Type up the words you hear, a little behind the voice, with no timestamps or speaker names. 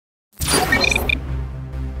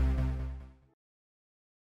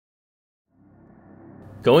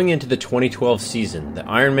Going into the 2012 season, the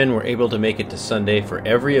Ironmen were able to make it to Sunday for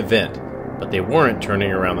every event, but they weren't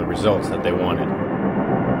turning around the results that they wanted.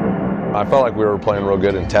 I felt like we were playing real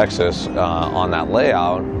good in Texas on that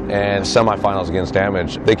layout, and semifinals against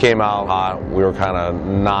Damage, they came out hot. We were kind of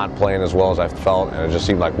not playing as well as I felt, and it just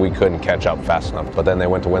seemed like we couldn't catch up fast enough. But then they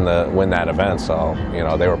went to win that event, so you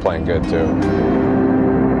know they were playing good too.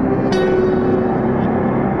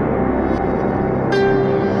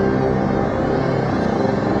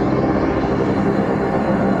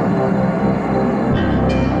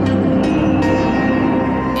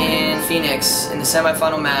 In the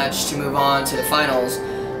semifinal match to move on to the finals,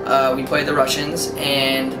 we played the Russians,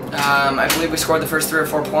 and I believe we scored the first 3 or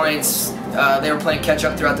 4 points. They were playing catch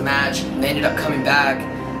up throughout the match, and they ended up coming back,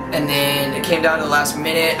 and then it came down to the last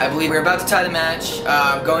minute. I believe we were about to tie the match,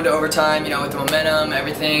 going to overtime, you know, with the momentum,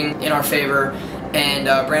 everything in our favor, and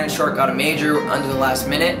Brandon Short got a major under the last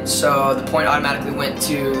minute, so the point automatically went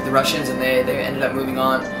to the Russians, and they ended up moving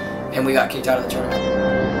on, and we got kicked out of the tournament.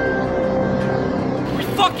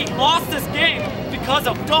 Fucking lost this game because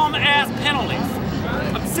of dumb-ass penalties.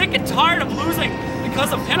 I'm sick and tired of losing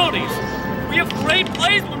because of penalties. We have great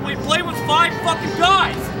plays when we play with 5 fucking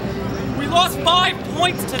guys. We lost 5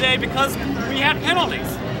 points today because we had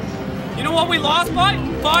penalties. You know what we lost by?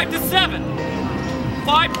 5-7.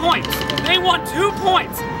 5 points. They won 2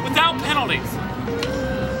 points without penalties.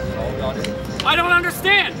 I don't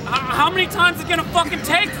understand. How many times is it gonna fucking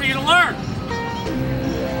take for you to learn?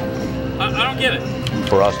 I don't get it.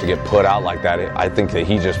 For us to get put out like that, I think that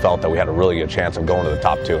he just felt that we had a really good chance of going to the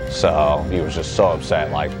top 2. So he was just so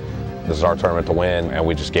upset, like, this is our tournament to win, and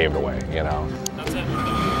we just gave it away, you know. That's it.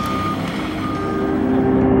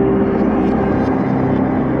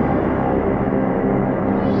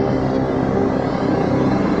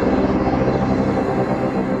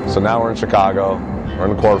 So now we're in Chicago. We're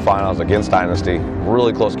in the quarterfinals against Dynasty.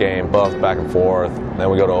 Really close game, both back and forth.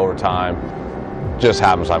 Then we go to overtime. Just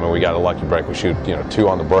happens, I mean, we got a lucky break. We shoot, 2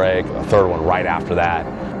 on the break, a 3rd one right after that.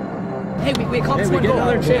 Hey, we called this one goal.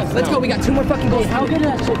 Let's go. We got 2 more fucking goals. How good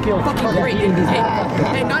does that shit feel? Fucking great, dude.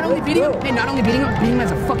 Hey, not only beating him, beating him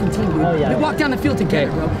as a fucking team, dude. We walk down the field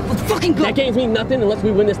together, bro. Let's fucking go. That game's mean nothing unless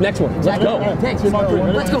we win this next one. Let's go. Thanks.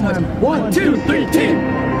 Let's go, Martin. 1, 2, 3, team.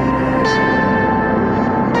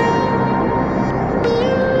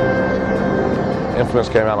 Infamous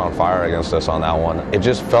came out on fire against us on that one. It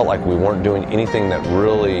just felt like we weren't doing anything that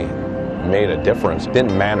really made a difference. It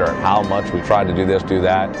didn't matter how much we tried to do this, do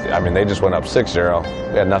that. I mean, they just went up 6-0.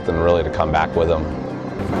 We had nothing really to come back with them.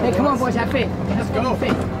 Hey, come on, boys, have faith. Let's go.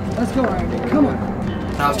 Let's go, Ironman. Come on.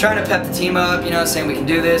 I was trying to pep the team up, saying we can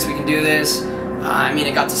do this, we can do this. I mean,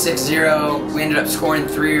 it got to 6-0. We ended up scoring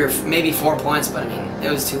 3 or maybe 4 points, but I mean,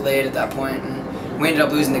 it was too late at that point, and we ended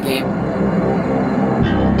up losing the game.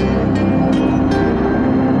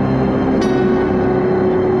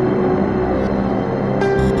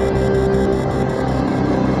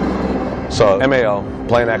 So MAO,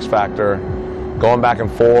 playing X Factor, going back and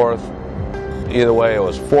forth. Either way, it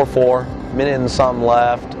was 4-4, minute and something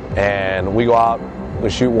left, and we go out, we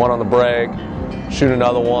shoot 1 on the break, shoot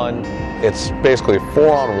another one. It's basically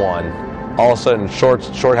 4-on-1. All of a sudden, Short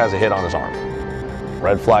has a hit on his arm.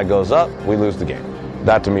 Red flag goes up, we lose the game.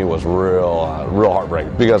 That to me was real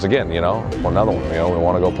heartbreaking. Because again, another one, we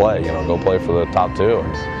want to go play, go play for the top 2.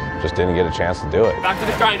 And just didn't get a chance to do it. Back to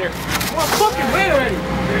the grinder. Come on, fucking win already.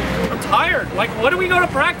 I'm tired. Like, what do we go to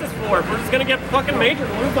practice for if we're just gonna get fucking major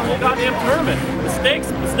and lose the whole goddamn tournament?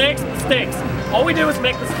 Mistakes, mistakes, mistakes. All we do is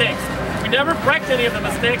make mistakes. We never correct any of the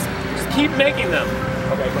mistakes. Just keep making them.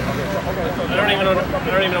 Okay. I don't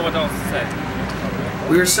even know what else to say.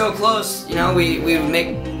 We were so close. We would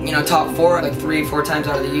make top 4 like 3-4 times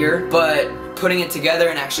out of the year, but putting it together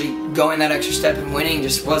and actually going that extra step and winning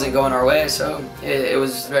just wasn't going our way, so it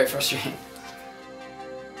was very frustrating.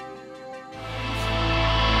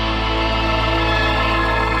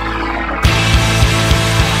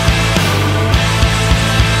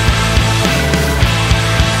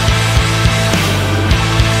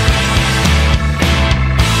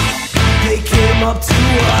 They came up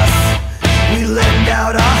to us, we lend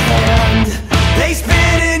out our hand. They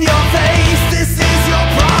spit in your face, this is your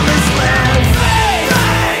promised land.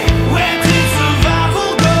 Where did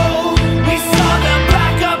survival go? We saw them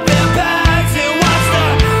back up their back.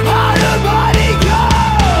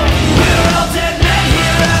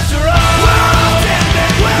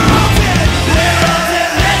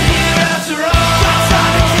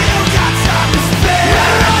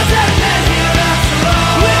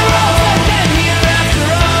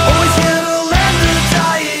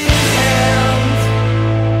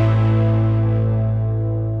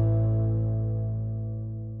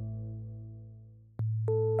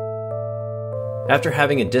 After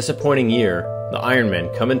having a disappointing year, the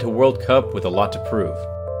Ironmen come into World Cup with a lot to prove.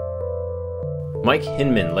 Mike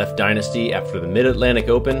Hinman left Dynasty after the Mid-Atlantic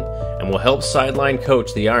Open and will help sideline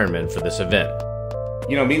coach the Ironmen for this event.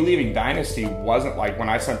 You know, me leaving Dynasty wasn't like when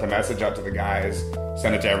I sent the message out to the guys,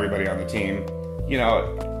 sent it to everybody on the team. You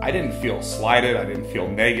know, I didn't feel slighted, I didn't feel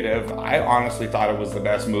negative. I honestly thought it was the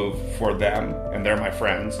best move for them, and they're my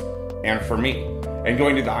friends, and for me. And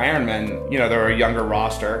going to the Ironmen, you know, they're a younger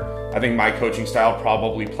roster. I think my coaching style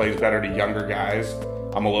probably plays better to younger guys.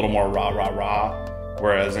 I'm a little more rah.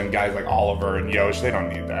 Whereas in guys like Oliver and Yosh, they don't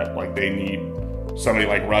need that. Like, they need somebody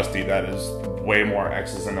like Rusty that is way more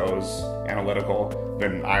X's and O's analytical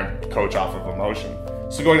than I coach off of emotion.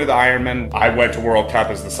 So going to the Ironmen, I went to World Cup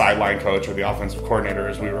as the sideline coach, or the offensive coordinator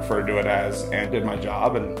as we referred to it as, and did my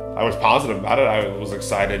job, and I was positive about it. I was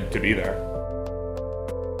excited to be there.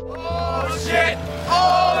 Oh shit!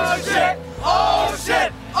 Oh shit! Oh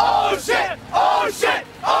shit! Oh shit! Oh shit!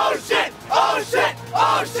 Oh shit! Oh shit! Oh shit!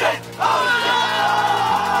 Oh shit!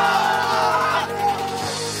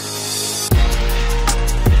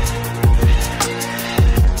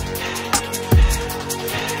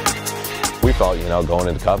 We felt, you know, going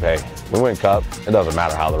into Cup, hey, we win Cup, it doesn't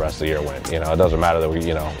matter how the rest of the year went. You know, it doesn't matter that we,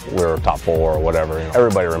 you know, we're top 4 or whatever. You know,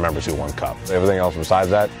 everybody remembers who won Cup. Everything else besides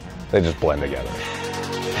that, they just blend together.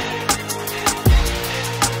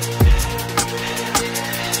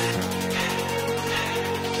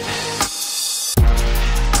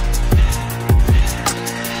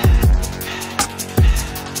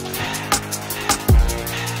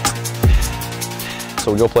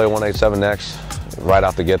 So we go play 187 next. Right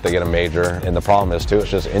off the get, they get a major. And the problem is, too, it's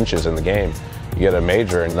just inches in the game. You get a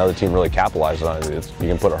major and another team really capitalizes on it. You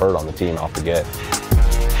can put a hurt on the team off the get.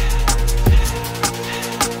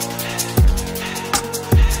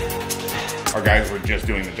 Our guys were just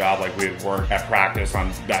doing the job like we had worked at practice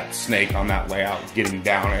on that snake, on that layout, getting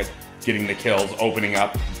down it, getting the kills, opening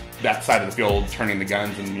up that side of the field, turning the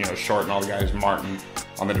guns, and, you know, Short and all the guys, Martin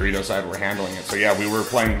on the Dorito side, were handling it. So yeah, we were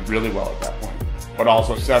playing really well at that point. But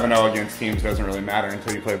also 7-0 against teams doesn't really matter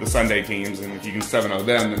until you play the Sunday teams, and if you can 7-0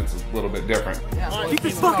 them, then it's a little bit different. Keep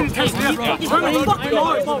this fucking attention. Turn the fucking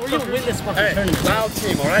line. We're gonna win this fucking tournament. Loud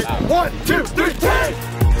team, all right? 1, 2, 3, 10!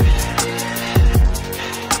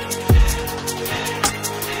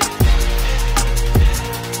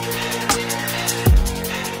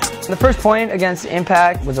 The first point against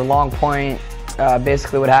Impact was a long point.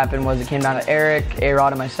 Basically what happened was it came down to Eric,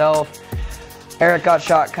 A-Rod, and myself. Eric got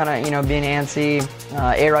shot kind of, you know, being antsy.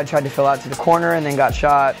 A-Rod tried to fill out to the corner and then got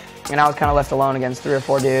shot. And I was kind of left alone against 3 or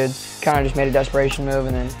 4 dudes. Kind of just made a desperation move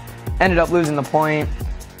and then ended up losing the point.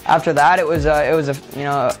 After that, it was a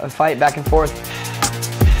fight back and forth.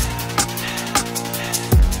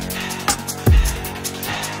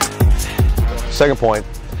 Second point,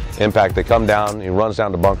 Impact, they come down, he runs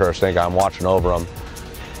down to Bunker or Snake, I'm watching over him.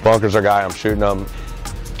 Bunker's our guy, I'm shooting him,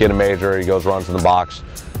 get a major, he goes, runs in the box.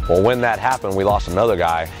 Well, when that happened, we lost another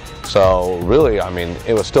guy. So really, I mean,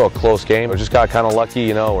 it was still a close game. We just got kind of lucky,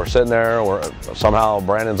 you know, we're sitting there, somehow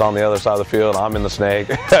Brandon's on the other side of the field, I'm in the Snake,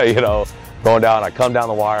 you know, going down, I come down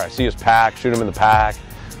the wire, I see his pack, shoot him in the pack.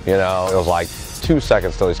 You know, it was like 2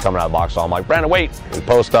 seconds till he's coming out of the box, so I'm like, Brandon, wait, we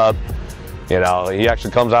post up. You know, he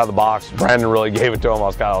actually comes out of the box. Brandon really gave it to him. I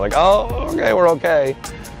was kind of like, oh, okay, we're okay.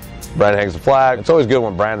 Brandon hangs the flag. It's always good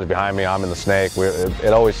when Brandon's behind me, I'm in the Snake.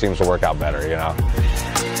 It always seems to work out better, you know.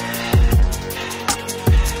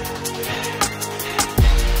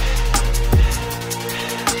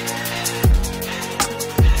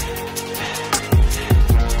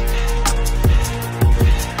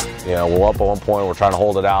 You know, we're up at one point, we're trying to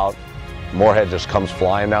hold it out. Moorhead just comes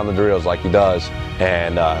flying down the Doritos like he does,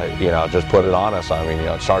 and you know, just put it on us. I mean, you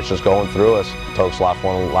know, it starts just going through us. Toke's last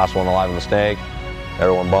one alive in the Snake.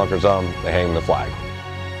 Everyone bunkers them. They hang the flag.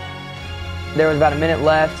 There was about a minute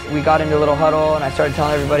left. We got into a little huddle, and I started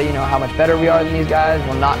telling everybody, you know, how much better we are than these guys.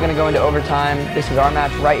 We're not going to go into overtime. This is our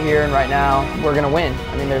match right here and right now. We're going to win.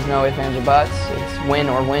 I mean, there's no ifs, ands, or buts. It's win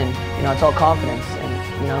or win. You know, it's all confidence,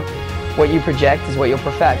 and you know, what you project is what you'll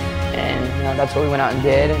perfect. And you know, that's what we went out and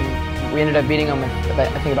did. And we ended up beating them with, I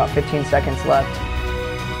think, about 15 seconds left.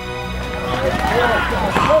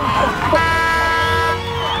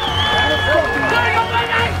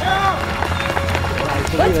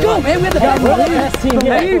 Let's go, man. We have the best team.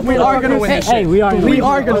 Hey, we are going to win. Hey, we are going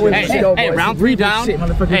to win. Hey, round 3 down.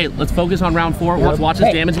 Hey, let's focus on round 4. Let's watch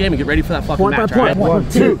this damage game and get ready for that fucking match. Point. 1,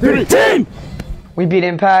 2, 3, 10! We beat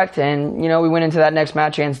Impact, and you know, we went into that next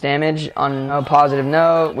match against Damage on a positive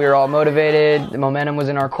note. We were all motivated. The momentum was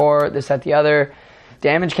in our court. This, that, the other.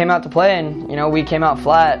 Damage came out to play, and you know, we came out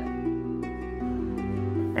flat.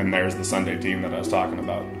 And there's the Sunday team that I was talking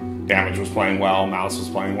about. Damage was playing well, Mouse was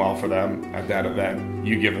playing well for them at that event.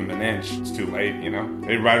 You give them an inch, it's too late, you know?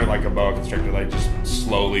 They ride it like a boa constrictor, like just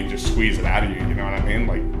slowly just squeeze it out of you, you know what I mean?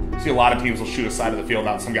 Like, see a lot of teams will shoot a side of the field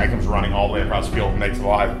out, some guy comes running all the way across the field and makes it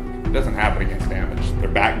alive. It doesn't happen against Damage. Their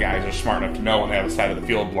back guys are smart enough to know when they have a side of the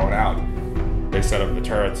field blown out, they set up the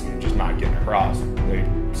turrets and just not getting across. They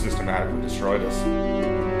systematically destroyed us.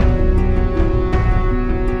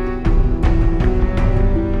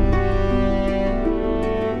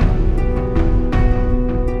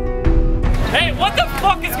 What the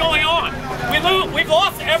fuck is going on? We've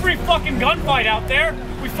lost every fucking gunfight out there.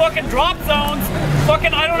 We fucking drop zones.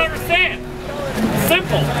 Fucking, I don't understand.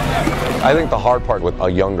 Simple. I think the hard part with a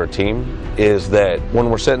younger team is that when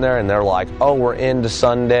we're sitting there and they're like, oh, we're into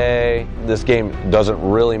Sunday, this game doesn't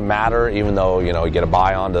really matter, even though, you know, you get a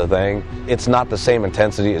buy onto the thing. It's not the same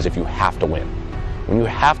intensity as if you have to win. When you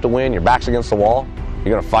have to win, your back's against the wall,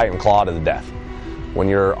 you're gonna fight and claw to the death. When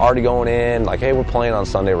you're already going in, like, hey, we're playing on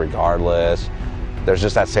Sunday regardless, there's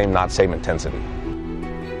just that same, not same intensity.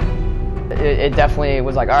 It definitely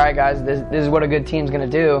was like, all right, guys, this is what a good team's going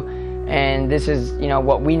to do, and this is, you know,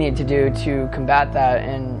 what we need to do to combat that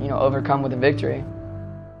and, you know, overcome with a victory.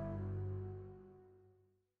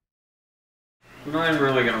 I'm not even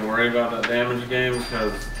really going to worry about that Damage game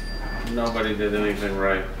because nobody did anything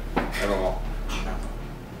right at all.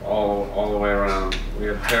 All the way around. We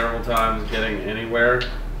had terrible times getting anywhere.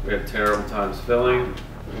 We had terrible times filling.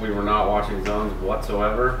 We were not watching zones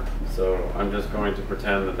whatsoever, so I'm just going to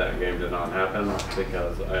pretend that that game did not happen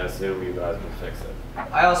because I assume you guys will fix it.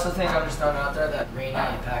 I also think, I'm just throwing it out there, that Rainey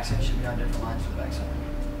and Paxton should be on different lines for the back center.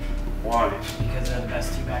 Why? Because they're the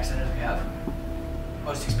best two back centers we have.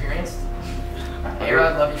 Most experienced.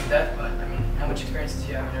 A-Rod, love you to death, but I mean, how much experience does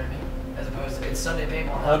he have, you know what I mean? As opposed to, it's Sunday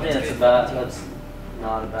baseball. I don't think that's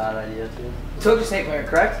not a bad idea, too. Toad's a snake player,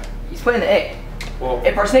 correct? He's playing the A. Well,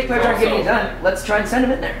 if our snake players aren't getting it done, let's try and send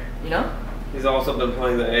him in there, you know? He's also been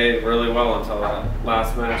playing the A really well until that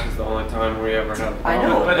last match is the only time we ever had. I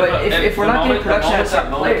know, but if we're not getting production out of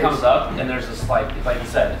certain players, comes up and there's this like you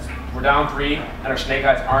said, we're down 3 and our snake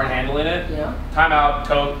guys aren't handling it. Yeah. Timeout,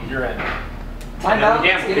 Toad, you're in. Timeout.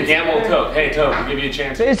 We gamble with Toad. Hey Toad, we'll give you a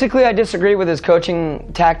chance. Basically, I disagree with his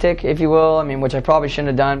coaching tactic, if you will. I mean, which I probably shouldn't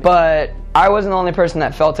have done. But I wasn't the only person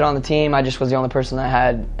that felt it on the team. I just was the only person that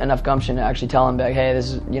had enough gumption to actually tell him, like, hey,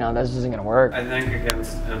 this is, you know, this isn't gonna work. I think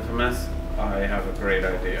against Infamous, I have a great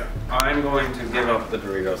idea. I'm going to give up the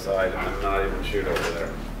Dorito side and not even shoot over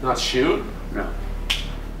there. Not shoot? No.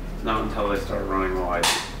 Not until they start running wide.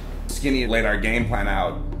 Skinny laid our game plan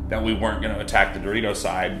out that we weren't going to attack the Dorito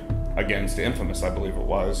side against Infamous, I believe it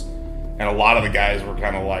was. And a lot of the guys were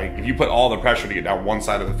kind of like, if you put all the pressure to get down one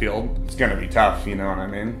side of the field, it's going to be tough, you know what I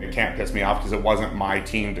mean? It can't piss me off because it wasn't my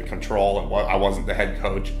team to control. I wasn't the head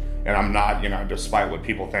coach. And I'm not, you know, despite what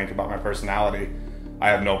people think about my personality, I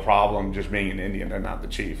have no problem just being an Indian and not the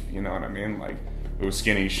chief, you know what I mean? Like, it was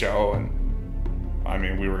Skinny's show, and I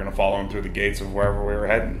mean, we were going to follow him through the gates of wherever we were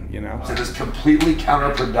heading, you know? It is completely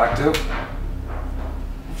counterproductive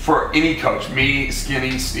for any coach, me,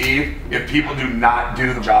 Skinny, Steve, if people do not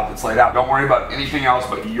do the job that's laid out. Don't worry about anything else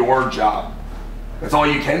but your job. That's all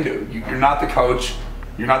you can do. You're not the coach.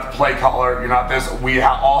 You're not the play caller. You're not this. We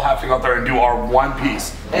all have to go out there and do our one piece.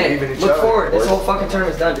 Hey, look forward. This whole fucking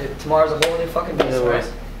tournament's done, dude. Tomorrow's a whole new fucking piece, right?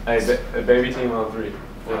 Hey, baby team on 3.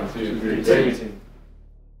 1, 2, 3. Baby team.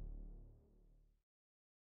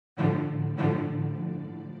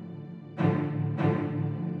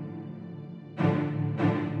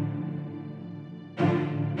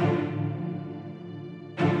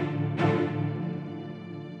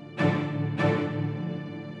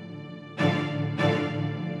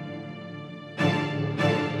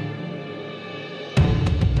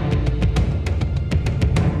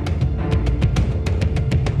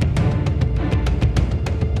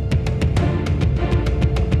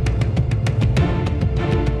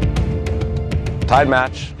 Tied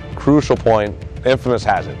match, crucial point. Infamous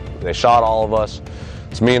has it. They shot all of us.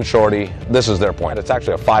 It's me and Shorty. This is their point. It's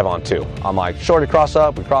actually a 5-on-2. I'm like, Shorty, cross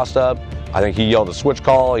up. We crossed up. I think he yelled a switch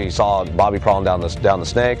call. He saw Bobby crawling down the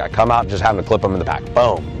snake. I come out, just having to clip him in the back.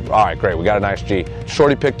 Boom. All right, great. We got a nice G.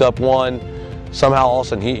 Shorty picked up one. Somehow, all of a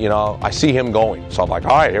sudden, he, you know, I see him going. So I'm like,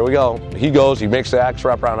 all right, here we go. He goes. He makes the X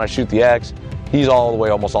wrap around. I shoot the X. He's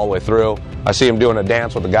almost all the way through. I see him doing a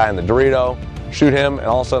dance with the guy in the Dorito. Shoot him, and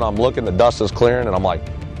all of a sudden I'm looking, the dust is clearing, and I'm like,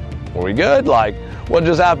 were we good? Like, what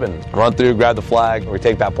just happened? Run through, grab the flag, we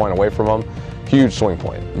take that point away from them. Huge swing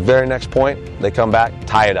point. Very next point, they come back,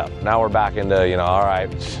 tie it up. Now we're back into, you know, all right,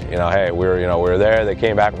 you know, hey, we were there. They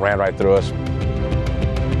came back and ran right through us.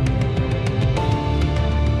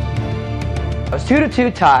 It was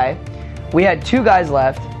 2-2 tie. We had 2 guys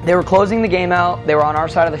left. They were closing the game out. They were on our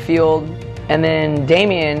side of the field. And then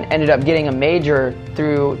Damien ended up getting a major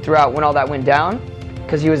throughout when all that went down,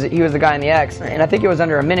 because he was the guy in the X. And I think it was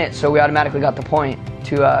under a minute, so we automatically got the point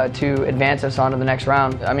to advance us on to the next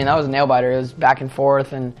round. I mean, that was a nail-biter. It was back and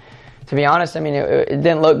forth. And to be honest, I mean, it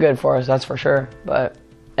didn't look good for us, that's for sure. But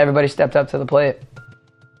everybody stepped up to the plate.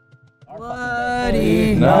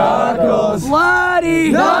 Bloody knuckles!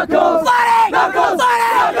 Bloody knuckles! Bloody knuckles!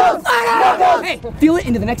 Bloody knuckles! Hey, feel it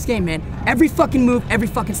into the next game, man. Every fucking move, every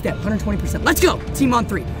fucking step, 120%. Let's go! Team on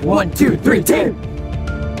 3. 1, 2, 3, team!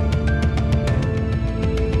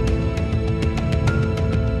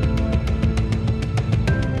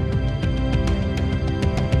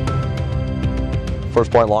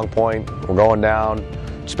 First point, long point, we're going down.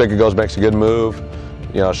 Spica goes, makes a good move,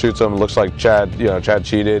 shoots him. Looks like Chad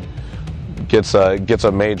cheated. Gets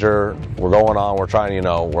a major. We're going on. We're trying.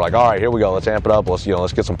 We're like, all right, here we go. Let's amp it up. Let's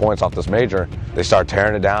get some points off this major. They start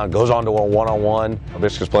tearing it down. Goes on to a one-on-one.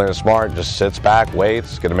 Abishka's playing it smart. Just sits back,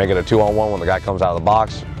 waits. Gonna make it a 2-on-1 when the guy comes out of the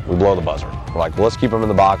box. We blow the buzzer. We're like, well, let's keep him in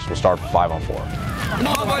the box. We'll start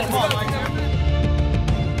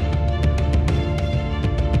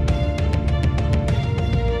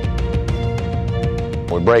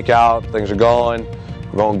 5-on-4. We break out. Things are going.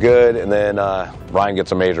 We're going good, and then Ryan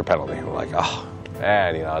gets a major penalty. We're like, oh,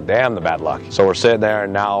 man, damn the bad luck. So we're sitting there,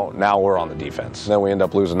 and now we're on the defense. Then we end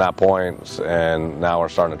up losing that point, and now we're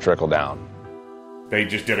starting to trickle down. They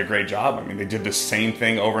just did a great job. I mean, they did the same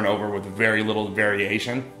thing over and over with very little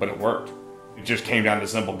variation, but it worked. It just came down to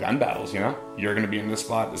simple gun battles, You're going to be in this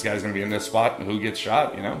spot, this guy's going to be in this spot, and who gets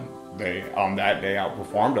shot, They, on that day,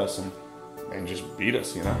 outperformed us and just beat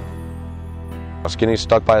us, Skinny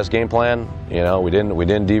stuck by his game plan. We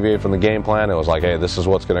didn't deviate from the game plan. It was like, hey, this is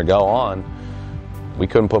what's going to go on. We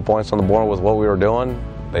couldn't put points on the board with what we were doing.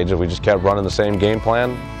 We just kept running the same game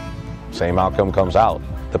plan. Same outcome comes out.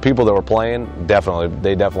 The people that were playing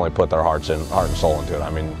definitely put their heart and soul into it. I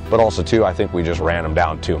mean, but also too, I think we just ran them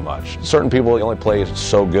down too much. Certain people only play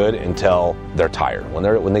so good until they're tired.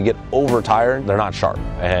 When they get overtired, they're not sharp.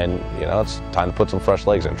 And it's time to put some fresh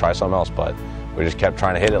legs in, try something else. But we just kept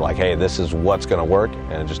trying to hit it like, hey, this is what's going to work,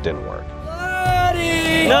 and it just didn't work.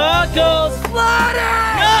 Bloody knuckles! Bloody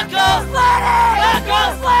knuckles! Bloody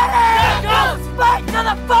knuckles! Bloody knuckles! Back to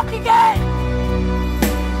the fucking game!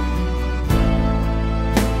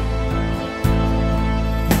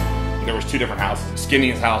 There was 2 different houses.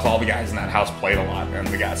 Skinny's house, all the guys in that house played a lot, and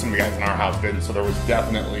some of the guys in our house didn't, so there was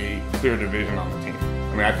definitely clear division on the team.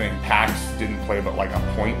 I mean, I think Pax didn't play but like a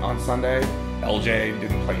point on Sunday. LJ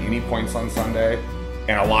didn't play any points on Sunday,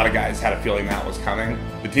 and a lot of guys had a feeling that was coming.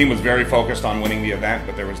 The team was very focused on winning the event,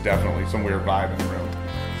 but there was definitely some weird vibe in the room.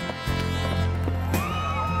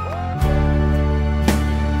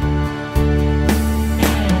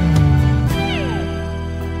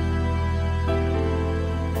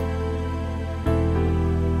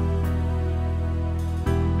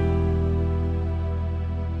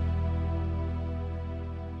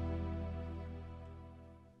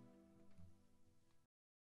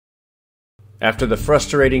 After the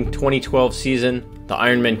frustrating 2012 season, the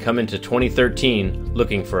Ironmen come into 2013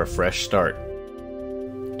 looking for a fresh start.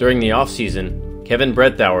 During the offseason, Kevin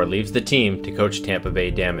Brettauer leaves the team to coach Tampa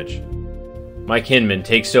Bay Damage. Mike Hinman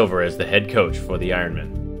takes over as the head coach for the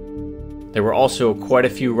Ironmen. There were also quite a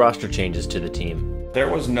few roster changes to the team. There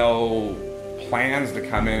was no plans to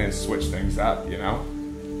come in and switch things up,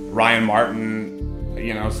 Ryan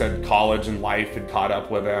Martin, said college and life had caught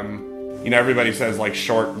up with him. Everybody says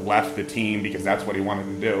Short left the team because that's what he wanted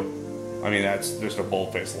to do. I mean, that's just a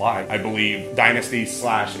bold-faced lie. I believe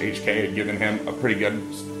Dynasty/HK had given him a pretty good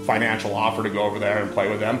financial offer to go over there and play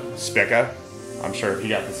with them. Spica, I'm sure if he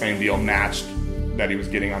got the same deal matched that he was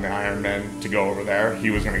getting on the Ironmen to go over there,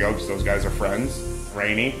 he was going to go because those guys are friends.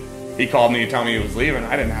 Rainey, he called me to tell me he was leaving.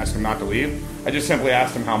 I didn't ask him not to leave. I just simply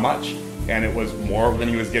asked him how much, and it was more than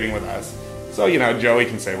he was getting with us. So, Joey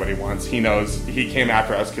can say what he wants. He knows he came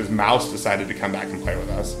after us because Mouse decided to come back and play with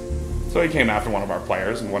us. So he came after one of our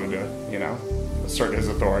players and wanted to, assert his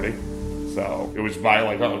authority. So it was by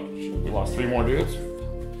oh, we lost 3 more dudes.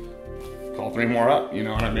 Call 3 more up, you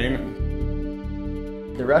know what I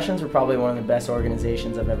mean? The Russians were probably one of the best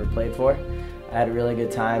organizations I've ever played for. I had a really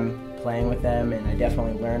good time playing with them, and I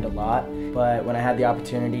definitely learned a lot. But when I had the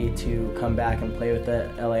opportunity to come back and play with the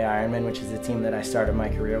LA Ironmen, which is the team that I started my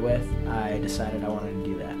career with, I decided I wanted to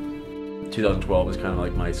do that. 2012 was kind of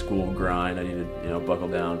like my school grind. I needed, buckle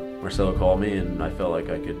down. Marcelo called me, and I felt like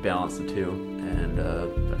I could balance the two, and I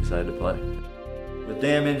decided to play. With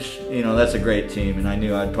Damage, that's a great team, and I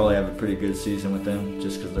knew I'd probably have a pretty good season with them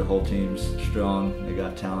just because their whole team's strong. They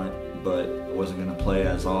got talent. but I wasn't going to play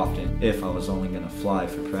as often if I was only going to fly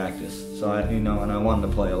for practice. So and I wanted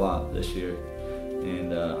to play a lot this year,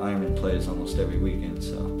 and Ironman plays almost every weekend.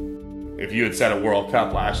 So if you had said a World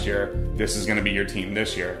Cup last year, this is going to be your team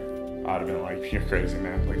this year, I'd have been like, you're crazy,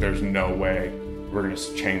 man. Like, there's no way we're going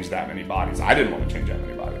to change that many bodies. I didn't want to change that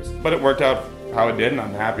many bodies, but it worked out how it did, and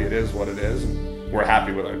I'm happy it is what it is, and we're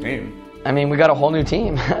happy with our team. I mean, we got a whole new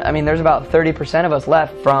team. I mean, there's about 30% of us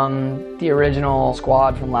left from the original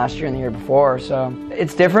squad from last year and the year before, so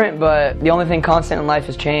it's different, but the only thing constant in life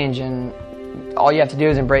is change, and all you have to do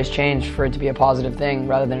is embrace change for it to be a positive thing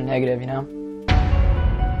rather than a negative, you know?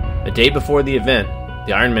 A day before the event,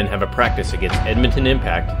 the Ironmen have a practice against Edmonton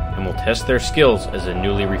Impact and will test their skills as a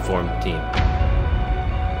newly reformed team.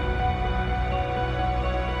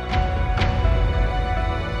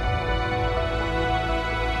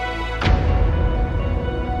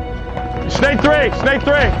 Snake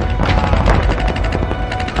three.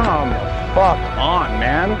 Come fuck on,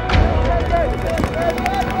 man.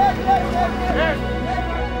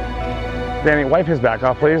 Danny, wipe his back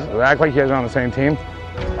off, please. Act like you guys are on the same team.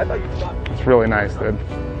 It's really nice, dude.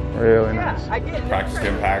 Really nice. Practice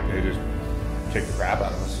Impact, they just kicked the crap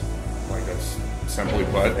out of us. Like, that's simply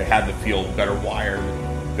put. They had the field better wired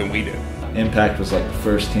than we did. Impact was like the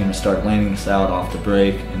first team to start landing us out off the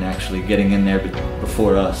break and actually getting in there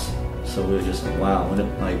before us. So we were just like, wow,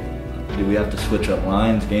 do we have to switch up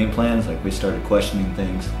lines, game plans? Like, we started questioning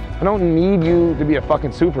things. I don't need you to be a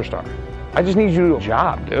fucking superstar. I just need you to do a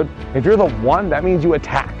job, dude. If you're the one, that means you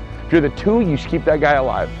attack. If you're the two, you keep that guy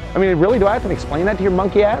alive. I mean, really, do I have to explain that to your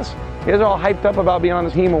monkey ass? You guys are all hyped up about being on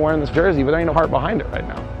the team and wearing this jersey, but there ain't no heart behind it right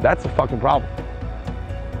now. That's the fucking problem.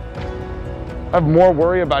 I have more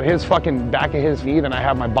worry about his fucking back of his knee than I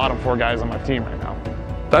have my bottom four guys on my team right now.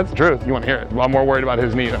 That's the truth. You want to hear it? Well, I'm more worried about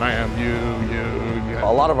his knee than I am you.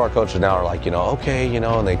 A lot of our coaches now are like, okay,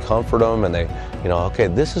 and they comfort them and they, okay,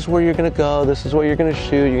 this is where you're going to go. This is where you're going to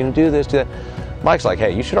shoot. You're going to do this, do that. Mike's like,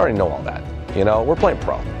 hey, you should already know all that. We're playing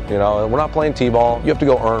pro. We're not playing T-ball. You have to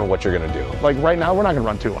go earn what you're going to do. Like right now, we're not going to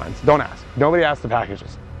run two lines. Don't ask. Nobody asks the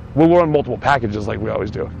packages. We'll run multiple packages like we always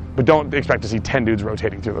do. But don't expect to see 10 dudes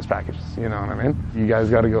rotating through those packages. You know what I mean? You guys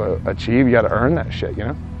got to go achieve. You got to earn that shit,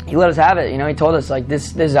 He let us have it, he told us like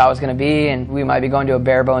this is how it's going to be, and we might be going to a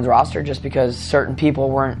bare bones roster just because certain people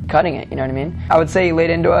weren't cutting it, you know what I mean? I would say he laid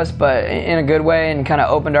into us, but in a good way, and kind of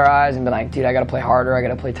opened our eyes and been like, dude, I got to play harder, I got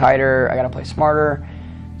to play tighter, I got to play smarter.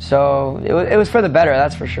 So it was for the better,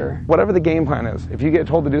 that's for sure. Whatever the game plan is, if you get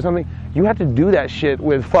told to do something, you have to do that shit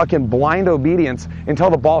with fucking blind obedience until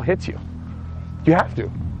the ball hits you. You have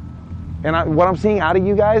to. And what I'm seeing out of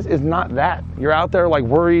you guys is not that. You're out there like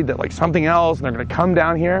worried that like something else and they're gonna come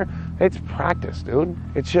down here. It's practice, dude.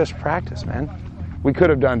 It's just practice, man. We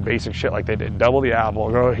could have done basic shit like they did. Double the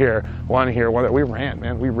apple, go here, one here, one there. We ran,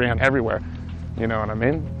 man. We ran everywhere. You know what I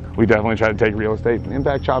mean? We definitely tried to take real estate.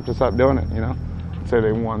 Impact chopped us up doing it, I'd say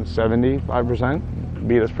they won 75%,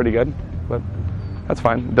 beat us pretty good, but that's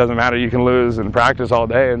fine. It doesn't matter. You can lose in practice all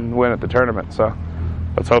day and win at the tournament. So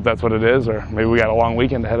let's hope that's what it is, or maybe we got a long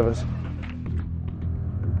weekend ahead of us.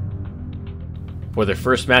 For their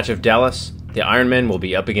first match of Dallas, the Ironmen will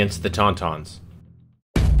be up against the Tauntauns.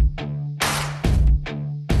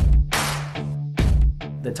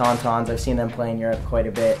 The Tauntauns, I've seen them play in Europe quite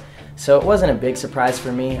a bit, so it wasn't a big surprise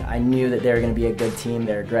for me. I knew that they were going to be a good team.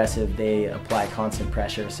 They're aggressive, they apply constant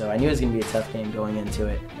pressure, so I knew it was going to be a tough game going into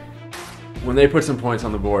it. When they put some points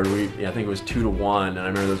on the board, I think it was 2-1, and I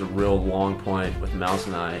remember there was a real long point with Mouse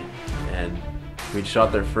and I, and we'd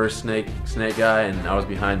shot their first snake guy, and I was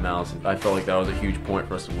behind Mouse. I felt like that was a huge point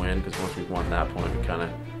for us to win, because once we won that point, we kind of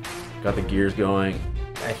got the gears going.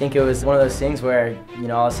 I think it was one of those things where,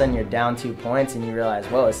 all of a sudden you're down 2 points and you realize,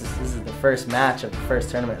 whoa, this is the first match of the first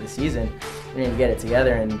tournament of the season. We need to get it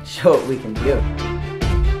together and show what we can do.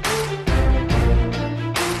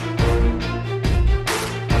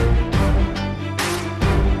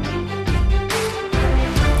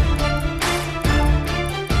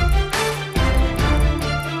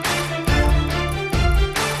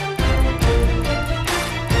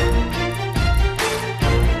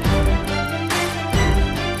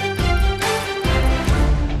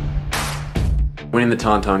 Winning the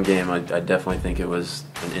Tauntaun game, I definitely think it was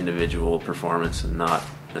an individual performance and not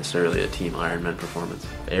necessarily a team Ironman performance.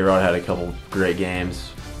 A-Rod had a couple great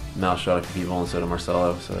games. Mouse shot a few people instead of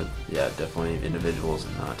Marcelo, so yeah, definitely individuals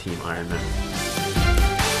and not team Ironman.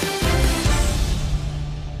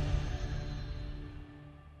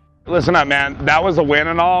 Listen up, man. That was a win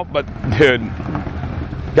and all, but dude,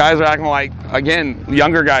 guys are acting like, again,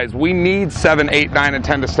 younger guys, we need 7, 8, 9, and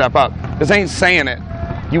 10 to step up. This ain't saying it.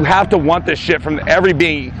 You have to want this shit from every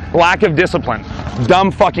being. Lack of discipline.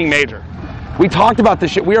 Dumb fucking major. We talked about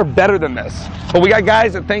this shit. We are better than this. But we got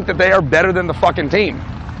guys that think that they are better than the fucking team.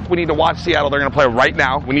 We need to watch Seattle. They're going to play right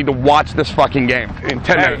now. We need to watch this fucking game in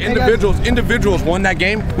 10 minutes. Individuals won that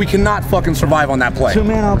game. We cannot fucking survive on that play.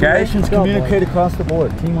 Two-man operations, communicate across the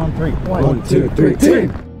board. Team on three. One, two, three, team.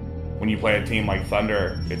 When you play a team like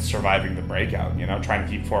Thunder, it's surviving the breakout, you know, trying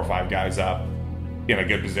to keep 4 or 5 guys up in a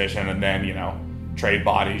good position and then, you know, trade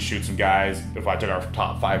bodies, shoot some guys. If I took our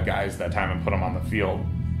top 5 guys that time and put them on the field,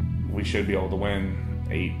 we should be able to win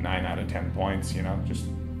 8, 9 out of 10 points, you know, just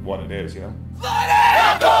what it is, you know.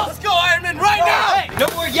 Let's go, Ironmen, right now! Hey, no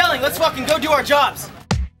more yelling. Let's fucking go do our jobs.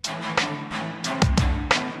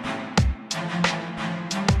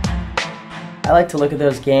 I like to look at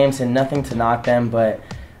those games, and nothing to knock them, but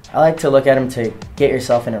I like to look at them to get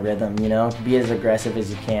yourself in a rhythm, you know, be as aggressive as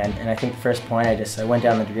you can. And I think the first point, I went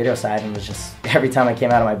down the Dorito side and was just, every time I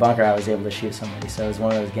came out of my bunker, I was able to shoot somebody. So it was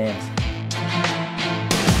one of those games.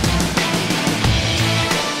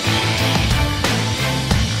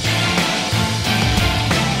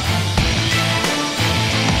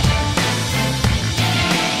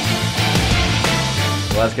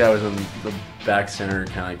 The last guy was in the back center,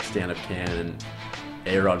 kind of like stand-up can, and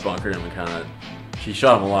A-Rod bunkered him and kind of, he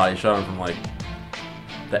shot him a lot. He shot him from like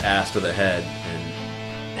the ass to the head,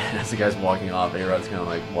 and as the guy's walking off, A-Rod's kind of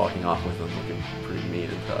like walking off with him, looking pretty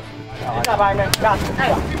mean and tough.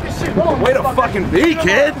 Way to fucking be,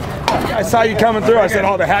 kid! I saw you coming through. I said,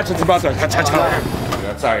 oh, the hatchet's about to...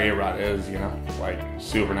 That's how A-Rod is, you know, like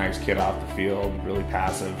super nice kid off the field, really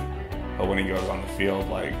passive. But when he goes on the field,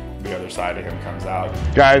 like the other side of him comes out.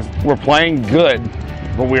 Guys, we're playing good,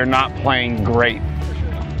 but we are not playing great.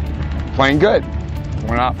 Playing good.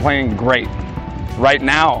 We're not playing great. Right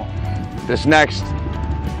now, this next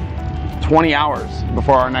 20 hours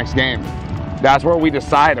before our next game, that's where we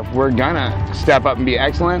decide if we're gonna step up and be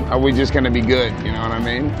excellent, or are we just gonna be good, you know what I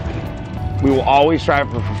mean? We will always strive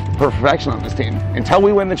for perfection on this team. Until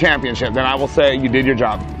we win the championship, then I will say you did your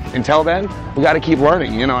job. Until then, we gotta keep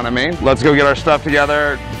learning, you know what I mean? Let's go get our stuff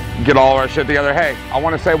together, get all our shit together. Hey, I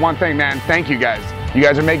wanna say one thing, man, thank you guys. You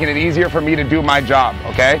guys are making it easier for me to do my job,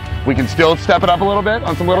 okay? We can still step it up a little bit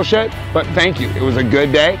on some little shit, but thank you. It was a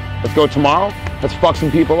good day. Let's go tomorrow. Let's fuck some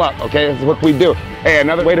people up, okay? That's what we do. Hey,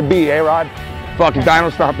 another way to be, A-Rod? Fucking dino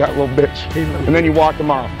stomp that little bitch. And then you walk them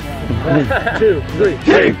off. 1, 2, 3,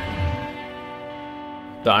 team!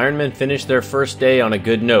 The Ironmen finished their first day on a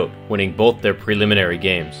good note, winning both their preliminary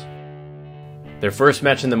games. Their first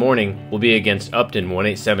match in the morning will be against Upton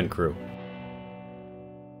 187 crew.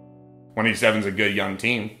 187's a good young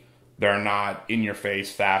team. They're not in your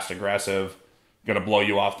face, fast, aggressive, going to blow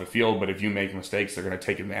you off the field, but if you make mistakes, they're going to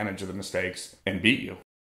take advantage of the mistakes and beat you.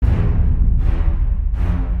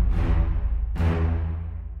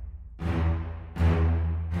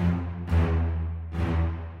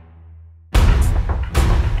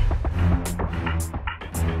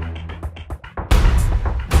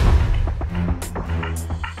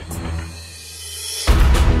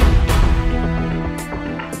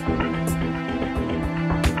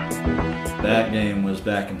 That game was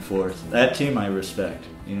back and forth. That team I respect.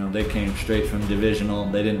 You know, they came straight from divisional.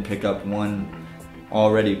 They didn't pick up one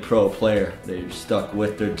already pro player. They stuck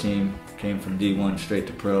with their team, came from D1 straight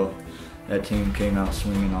to pro. That team came out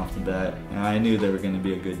swinging off the bat. And I knew they were going to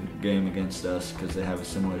be a good game against us because they have a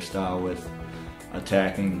similar style with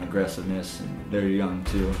attacking, aggressiveness, and they're young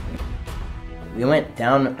too. We went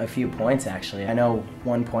down a few points actually. I know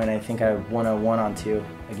one point I think I won a 1-on-2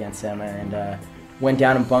 against them, and went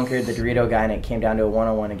down and bunkered the Dorito guy, and it came down to a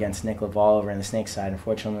 1-on-1 against Nick Laval over in the Snake side.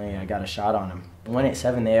 Unfortunately, I got a shot on him.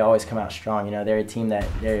 187, they always come out strong. You know, they're a team that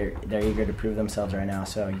they're eager to prove themselves right now,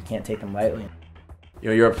 so you can't take them lightly. You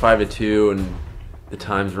know, you're up 5-2, and the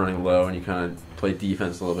time's running low, and you kind of play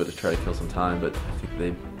defense a little bit to try to kill some time, but I think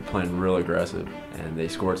they were playing real aggressive, and they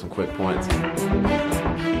scored some quick points.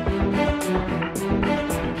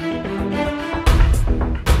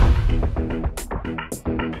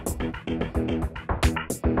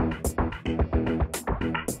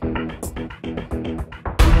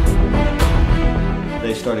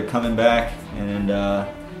 They started coming back, and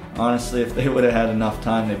honestly, if they would have had enough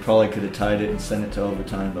time, they probably could have tied it and sent it to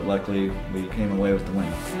overtime, but luckily we came away with the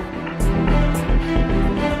win.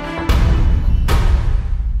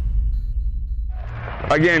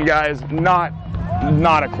 Again, guys, not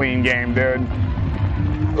a clean game, dude.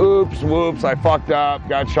 Oops, whoops, I fucked up,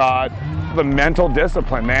 got shot. The mental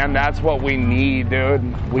discipline, man, that's what we need,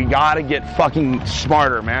 dude. We gotta get fucking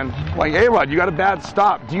smarter, man. Like, A-Rod, you got a bad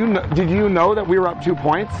stop. Did you know that we were up 2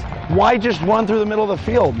 points? Why just run through the middle of the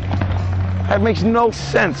field? That makes no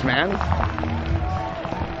sense, man.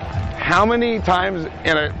 how many times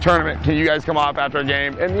in a tournament can you guys come off after a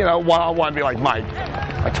game and, you know, one-on-one be like, Mike,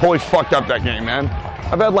 I totally fucked up that game, man.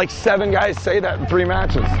 I've had like 7 guys say that in 3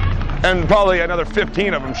 matches. And probably another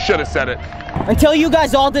 15 of them should have said it. Until you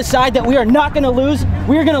guys all decide that we are not going to lose,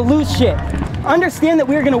 we're going to lose shit. Understand that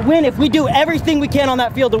we're going to win if we do everything we can on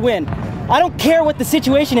that field to win. I don't care what the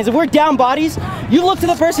situation is. If we're down bodies, you look to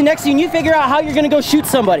the person next to you and you figure out how you're going to go shoot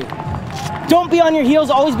somebody. Don't be on your heels,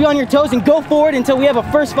 always be on your toes, and go forward until we have a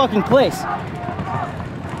first fucking place.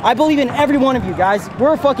 I believe in every one of you guys.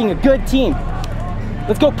 We're fucking a good team.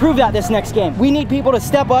 Let's go prove that this next game. We need people to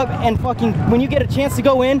step up and fucking, when you get a chance to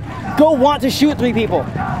go in, go want to shoot 3 people.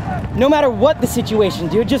 No matter what the situation,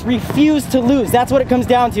 dude, just refuse to lose. That's what it comes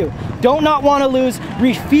down to. Don't not want to lose,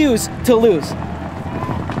 refuse to lose.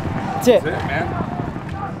 That's it. That's it, man.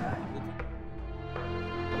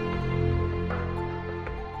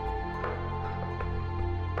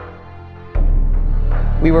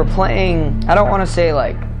 We were playing, I don't want to say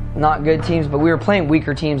like not good teams, but we were playing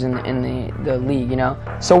weaker teams in the league, you know?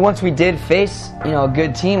 So once we did face, you know, a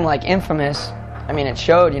good team like Infamous, I mean, it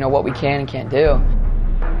showed, you know, what we can and can't do.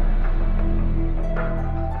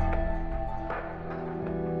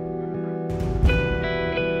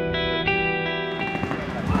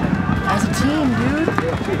 As a team, dude.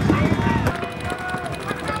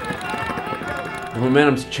 The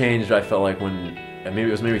momentum's changed, I felt like, when maybe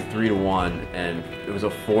it was 3-1, and it was a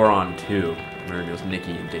 4-on-2. I remember it was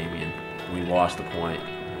Nikki and Damien. We lost the point.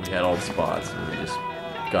 We had all the spots, and we just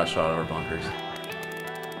got shot out of our bunkers.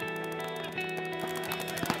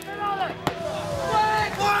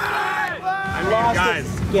 I mean, guys,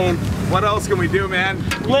 game. What else can we do, man?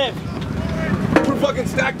 Live. We're fucking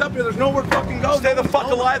stacked up here. There's nowhere to fucking go. Stay the fuck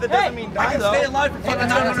alive. That doesn't mean die, I can stay alive for fucking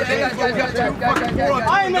 900 days.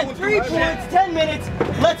 Ironmen, 3 points, 10 minutes.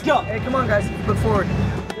 Let's go. Hey, come on, guys. Look forward.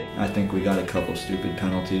 I think we got a couple stupid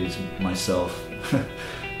penalties myself.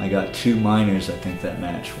 I got 2 minors, I think, that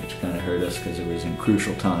match, which kind of hurt us because it was in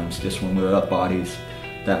crucial times, just when we were up bodies.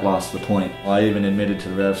 That lost the point. Well, I even admitted to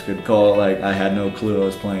the refs, good call, like I had no clue I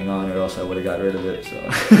was playing on, or else I would have got rid of it, so.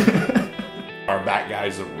 Our back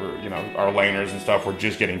guys that were, you know, our laners and stuff were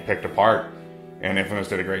just getting picked apart, and Infamous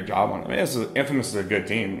did a great job on it. I mean, Infamous is a good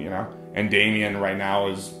team, you know, and Damien right now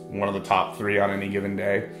is one of the top 3 on any given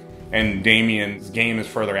day, and Damien's game is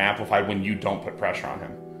further amplified when you don't put pressure on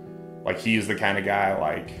him. Like, he's the kind of guy,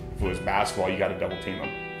 like, if it was basketball, you got to double team him.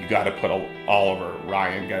 You got to put Oliver,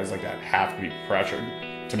 Ryan, guys like that have to be pressured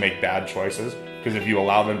to make bad choices, because if you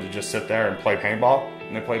allow them to just sit there and play paintball,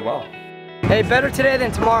 and they play well. Hey, better today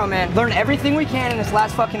than tomorrow, man. Learn everything we can in this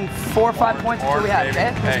last fucking 4 or 5 points until we have,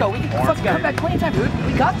 okay? Let's go. We can fucking come back plenty of time, dude.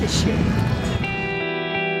 We got this shit.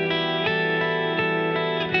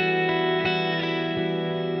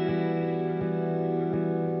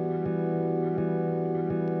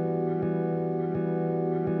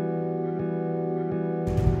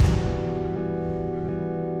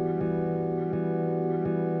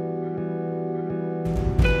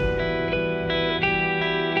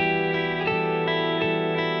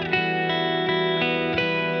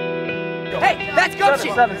 Hey, that's go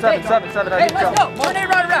shit. Seven. Hey, let's go. Monday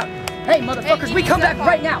right around. Hey, motherfuckers, we come back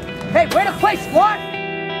right now. Hey, way to play, squad.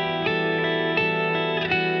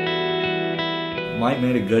 Mike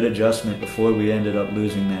made a good adjustment before we ended up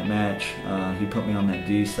losing that match. He put me on that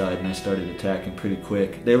D side and I started attacking pretty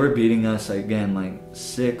quick. They were beating us again like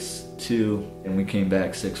 6-2 and we came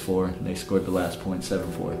back 6-4 and they scored the last point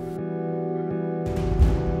 7-4.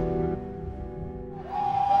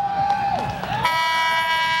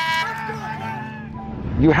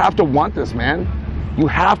 You have to want this, man. You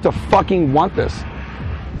have to fucking want this.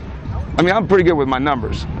 I mean, I'm pretty good with my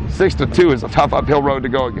numbers. 6-2 is a tough uphill road to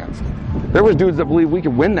go against. There was dudes that believed we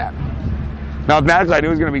could win that. Now, mathematically, I knew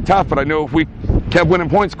it was going to be tough, but I knew if we kept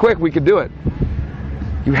winning points quick, we could do it.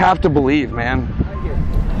 You have to believe, man.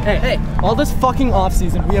 Hey, all this fucking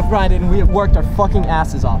offseason, we have grinded and we have worked our fucking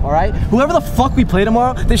asses off, alright? Whoever the fuck we play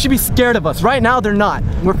tomorrow, they should be scared of us. Right now, they're not.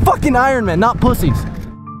 We're fucking Ironmen, not pussies.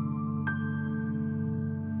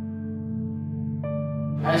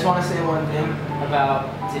 I just want to say one thing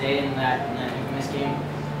about today in that Infamous game.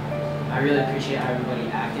 I really appreciate how everybody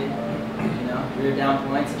acted. You know, we were down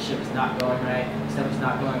points, the shit was not going right, stuff was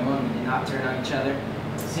not going well, we did not turn on each other.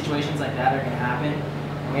 Situations like that are going to happen,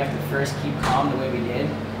 and we have to first keep calm the way we did.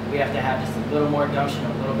 We have to have just a little more gumption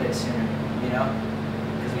a little bit sooner, you know?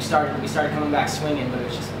 Because we started coming back swinging, but it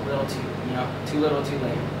was just a little too, you know, too little, too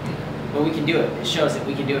late. But we can do it. It shows that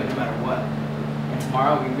we can do it no matter what. And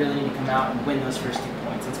tomorrow, we really need to come out and win those first 2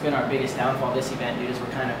 points. It's been our biggest downfall this event, dude, is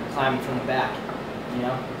we're kind of climbing from the back, you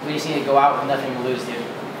know? We just need to go out with nothing to lose, dude,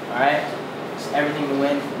 all right? Just everything to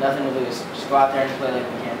win, nothing to lose. Just go out there and play like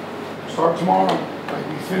we can. start tomorrow like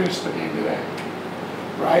we finished the game today,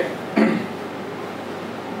 right?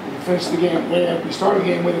 We finished the game way up. We started the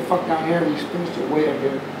game way the fuck down here. We finished it way up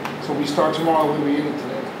here. So we start tomorrow when we end it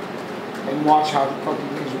today, and watch how the fucking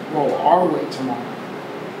things roll our way tomorrow.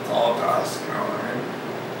 It's all up to us, you know what I mean?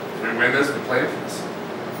 If we win this, we play for this.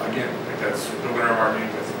 Again, like that's the winner of our game.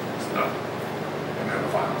 It's done. And then the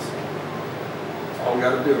finals. That's all we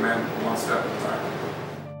got to do, man. One step at a time.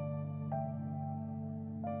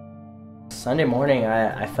 Sunday morning,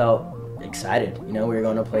 I felt excited. You know, we were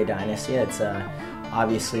going to play Dynasty. It's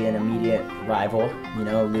obviously an immediate rival. You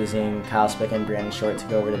know, losing Kyle Spick and Brandon Short to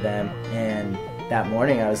go over to them. And that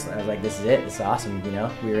morning, I was like, this is it. It's awesome. You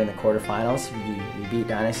know, we were in the quarterfinals. We beat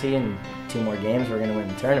Dynasty, and 2 more games, we're going to win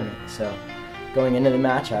the tournament. So going into the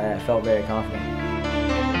match, I felt very confident.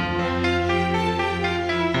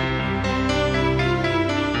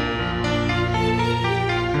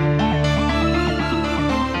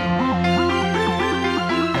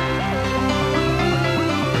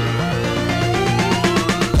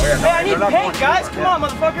 Hey, I need paint, guys. Come on,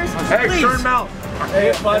 motherfuckers. Hey, please. turn them out.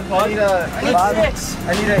 Hey, bud. I need 6. I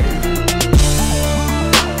need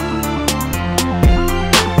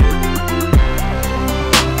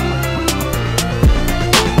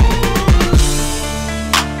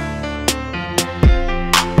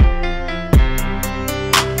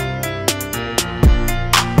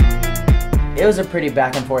 8. It was a pretty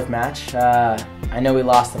back and forth match. I know we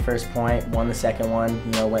lost the first point, won the second one,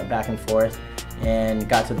 you know, went back and forth, and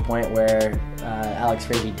got to the point where Alex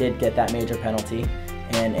Frazier did get that major penalty.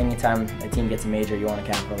 And anytime a team gets a major, you want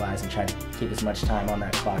to capitalize and try to keep as much time on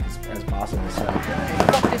that clock as possible. So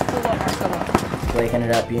Blake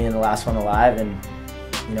ended up being the last one alive, and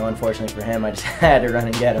you know, unfortunately for him, I just had to run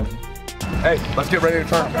and get him. Hey, let's get ready to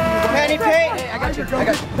turn. Penny, paint. Hey, I got you.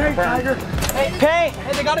 Paint, Tiger. Hey, paint.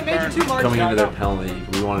 Hey, they got a major too, Mark. Coming into their penalty,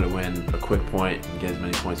 we wanted to win a quick point and get as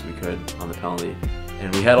many points as we could on the penalty.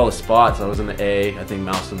 And we had all the spots. I was in the A, I think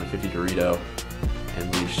Mouse in the 50 Dorito.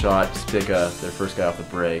 And we shot Spica, their first guy off the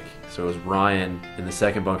break. So it was Ryan in the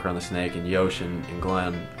second bunker on the Snake and Yosh and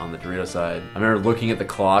Glenn on the Dorito side. I remember looking at the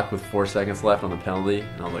clock with 4 seconds left on the penalty,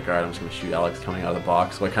 and I was like, all right, I'm just gonna shoot Alex coming out of the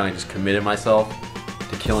box. So I kind of just committed myself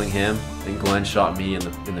to killing him. And Glenn shot me in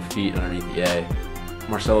the feet underneath the A.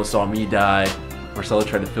 Marcelo saw me die. Marcelo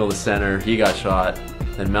tried to fill the center, he got shot.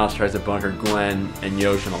 Then Mouse tries to bunker Glenn and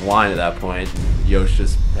Yosh in a line at that point. Yosh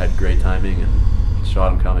just had great timing and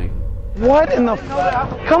shot him coming. What in the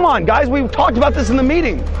come on, guys, we talked about this in the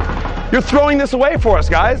meeting. You're throwing this away for us,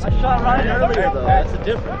 guys. I shot Ryan earlier, though. That's the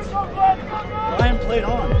difference. Ryan played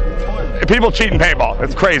on. People cheat in paintball.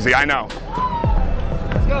 It's crazy, I know.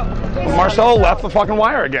 Let's go. Marcelo left the fucking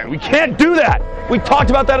wire again. We can't do that. We talked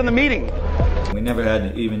about that in the meeting. We never had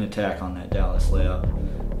an even attack on that Dallas layout.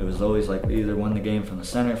 It was always like we either won the game from the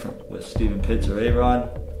center with Steven Pitts or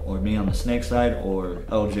A-Rod, or me on the Snake side, or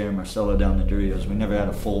LJ or Marcelo down the Doritos. We never had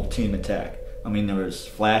a full team attack. I mean, there was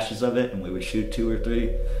flashes of it, and we would shoot 2 or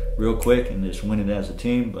 3 real quick and just win it as a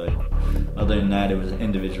team, but other than that, it was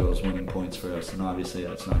individuals winning points for us, and obviously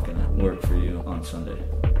that's not going to work for you on Sunday.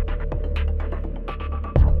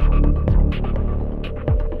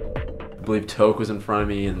 I believe Toke was in front of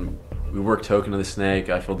me, and we worked Toke into the Snake.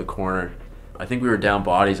 I filled the corner. I think we were down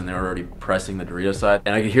bodies, and they were already pressing the Dorito side.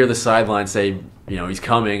 And I could hear the sideline say, you know, he's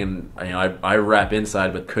coming, and you know, I wrap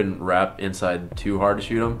inside, but couldn't wrap inside too hard to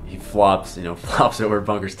shoot him. He flops, you know, flops over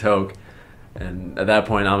bunkers Toke. And at that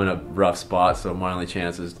point, I'm in a rough spot, so my only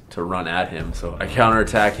chance is to run at him. So I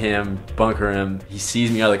counterattack him, bunker him. He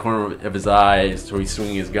sees me out of the corner of his eye, so he's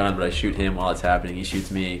swinging his gun, but I shoot him while it's happening. He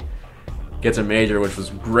shoots me, gets a major, which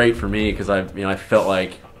was great for me because I felt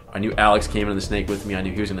like I knew Alex came into the Snake with me. I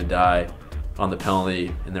knew he was going to die on the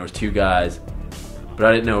penalty, and there was 2 guys, but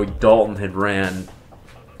I didn't know Dalton had ran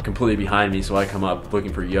completely behind me. So I come up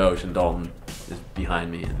looking for Yosh, and Dalton is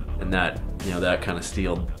behind me, and that, you know, that kind of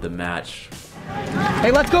steeled the match.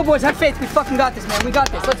 Hey, let's go, boys. Have faith. We fucking got this, man. We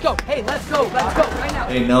got this. Let's go. Hey, let's go. Let's go right now.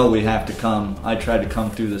 They know we have to come. I tried to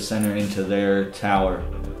come through the center into their tower,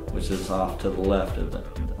 which is off to the left of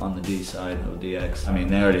on the D side of the X. I mean,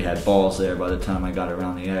 they already had balls there by the time I got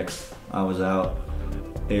around the X. I was out.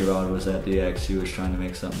 A-Rod was at the X. He was trying to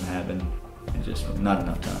make something happen. And just not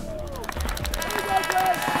enough time.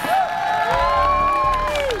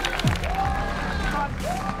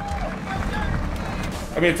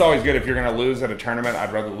 I mean, it's always good if you're going to lose at a tournament.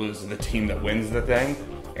 I'd rather lose to the team that wins the thing.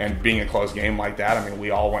 And being a close game like that, I mean,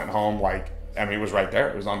 we all went home like, I mean, it was right there.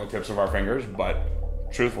 It was on the tips of our fingers, but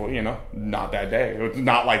truthfully, you know, not that day. It was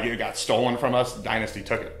not like it got stolen from us. Dynasty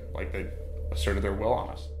took it. Like, they asserted their will on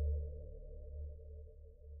us.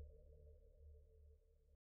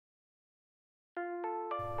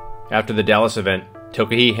 After the Dallas event,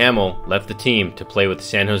 Tokahi Hamill left the team to play with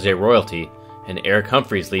San Jose Royalty, and Eric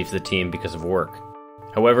Humphreys leaves the team because of work.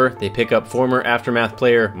 However, they pick up former Aftermath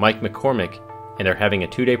player Mike McCormick and are having a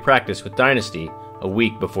 2-day practice with Dynasty a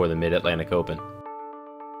week before the Mid-Atlantic Open.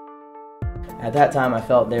 At that time, I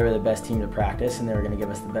felt they were the best team to practice and they were going to give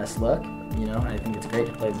us the best look. You know, I think it's great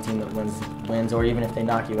to play the team that wins, or even if they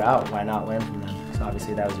knock you out, why not learn from them? So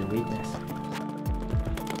obviously that was your weakness.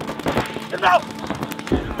 Get out!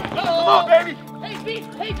 Come on, baby! Hey,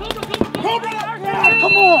 Steve! Hey, Cobra!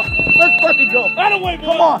 Come on! Let's fucking go! Right away, boy!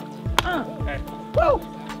 Come on! Woo!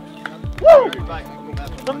 Woo!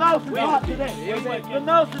 The mouse is hot today. The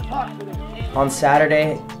mouse is hot today. On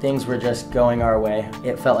Saturday, things were just going our way.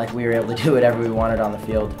 It felt like we were able to do whatever we wanted on the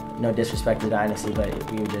field. No disrespect to Dynasty, but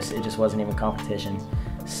it just wasn't even competition.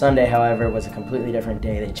 Sunday, however, was a completely different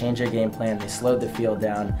day. They changed their game plan, they slowed the field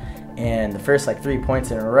down, and the first 3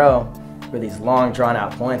 points in a row were these long,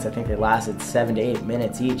 drawn-out points. I think they lasted 7 to 8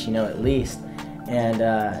 minutes each, you know, at least, and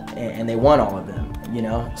they won all of them, you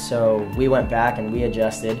know. So we went back and we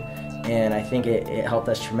adjusted. And I think it helped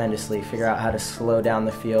us tremendously figure out how to slow down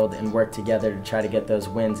the field and work together to try to get those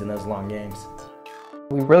wins in those long games.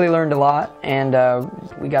 We really learned a lot, and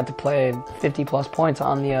we got to play 50-plus points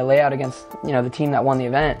on the layout against, you know, the team that won the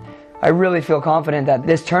event. I really feel confident that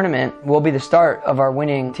this tournament will be the start of our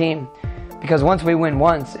winning team, because once we win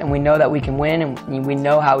once and we know that we can win and we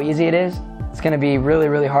know how easy it is, it's going to be really,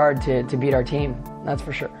 really hard to beat our team. That's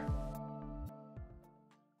for sure.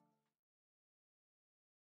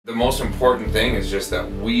 The most important thing is just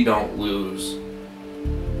that we don't lose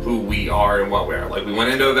who we are and what we are. Like, we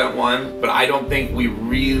went into event 1, but I don't think we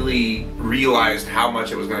really realized how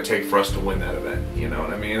much it was going to take for us to win that event. You know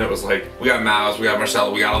what I mean? It was like, we got Miles, we got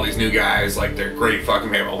Marcelo, we got all these new guys, like, they're great fucking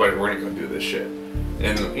paintball players, we're going to go do this shit.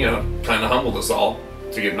 And, you know, kind of humbled us all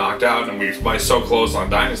to get knocked out, and we by so close on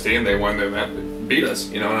Dynasty, and they won the event that beat us,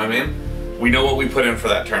 you know what I mean? We know what we put in for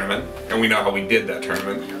that tournament, and we know how we did that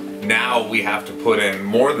tournament. Now we have to put in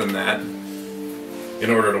more than that in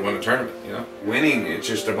order to win a tournament, you know? Winning, it's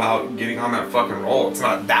just about getting on that fucking roll. It's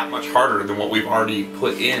not that much harder than what we've already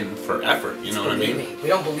put in for effort, you know what I mean? We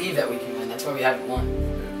don't believe that we can win, that's why we haven't won.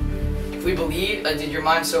 If we believe, dude, your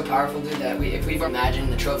mind's so powerful, dude, that if we've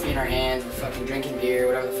imagined the trophy in our hands, we're fucking drinking beer,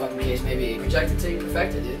 whatever the fucking case may be, project it till you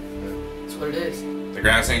perfect it, dude. That's what it is. The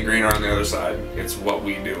grass ain't greener on the other side. It's what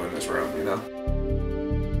we do in this room, you know?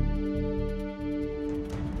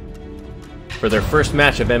 For their first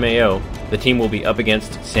match of MAO, the team will be up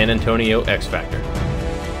against San Antonio X Factor.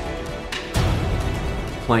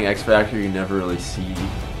 Playing X Factor, you never really see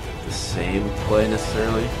the same play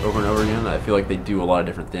necessarily over and over again. I feel like they do a lot of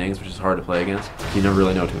different things, which is hard to play against. You never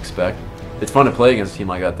really know what to expect. It's fun to play against a team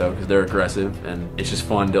like that though, because they're aggressive, and it's just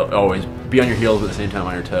fun to always be on your heels but at the same time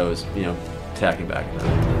on your toes, you know, attacking back.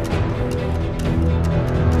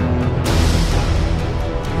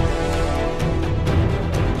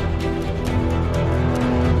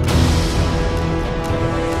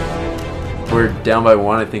 We're down by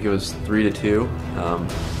 1, I think it was 3-2.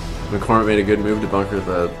 McCormick made a good move to bunker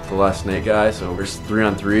the last snake guy, so we're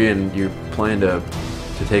 3-on-3 and you're playing to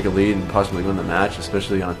take a lead and possibly win the match,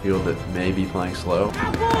 especially on a field that may be playing slow.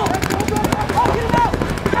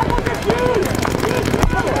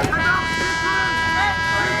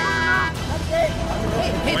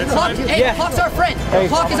 Hey, Clock, hey, Clock's our friend. Hey.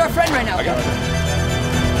 Clock is our friend right now.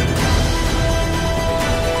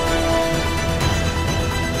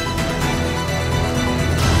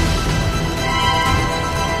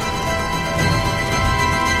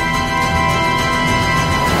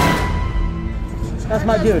 That's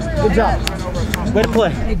my dude. Good job. Way to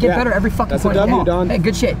play. Hey, get better every fucking That's point. a W, Don. Hey,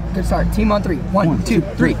 good shit. Good start. Team on 3. 1, 2,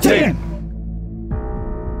 3, 10.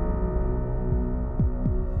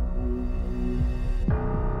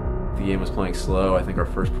 The game was playing slow. I think our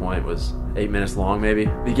first point was 8 minutes long, maybe.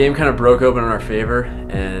 The game kind of broke open in our favor,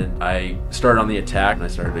 and I started on the attack, and I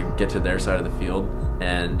started to get to their side of the field.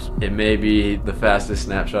 And it may be the fastest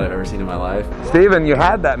snapshot I've ever seen in my life. Steven, you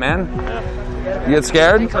had that, man. You get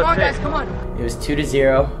scared? Hey, come on, guys, come on. It was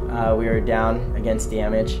 2-0. We were down against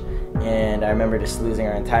damage, and I remember just losing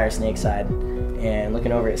our entire snake side and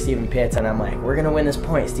looking over at Steven Pitts, and I'm like, we're gonna win this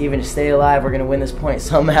point. Steven, just stay alive. We're gonna win this point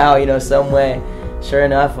somehow, you know, some way. Sure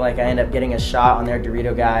enough, like, I end up getting a shot on their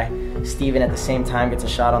Dorito guy. Steven at the same time gets a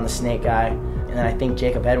shot on the snake guy, and then I think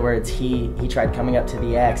Jacob Edwards, he tried coming up to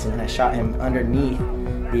the X, and I shot him underneath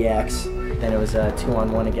the X. then it was a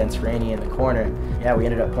 2-on-1 against Rainey in the corner. Yeah, we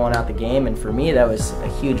ended up pulling out the game, and for me, that was a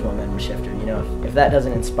huge momentum shifter. You know, if that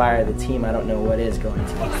doesn't inspire the team, I don't know what is going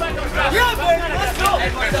to. Yeah, baby, let's go!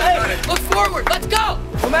 Hey, look forward, let's go!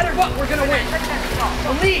 No matter what, we're gonna win.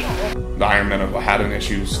 Believe! The Ironmen have had an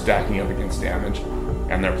issue stacking up against Damage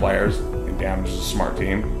and their players. And Damage is a smart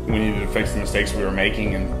team. We needed to fix the mistakes we were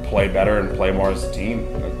making and play better and play more as a team.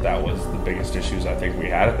 That was the biggest issues I think we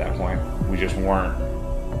had at that point. We just weren't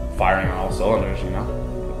firing on all cylinders, you know?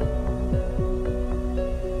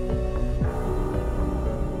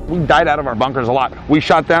 We died out of our bunkers a lot. We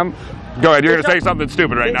shot them. Go ahead, you're going to say something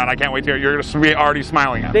stupid right now, and I can't wait to hear it. You're going to be already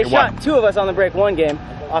smiling at me. They shot 2 of us on the break 1 game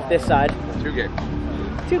off this side. 2 games.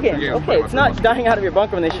 2 games. Okay, it's not dying out of your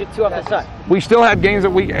bunker when they shoot 2 off the side. We still had games that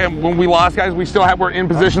when we lost, guys, we still were in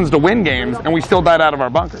positions to win games, and we still died out of our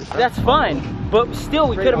bunkers. That's fine, but still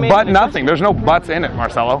we could have made. But nothing. There's no buts in it,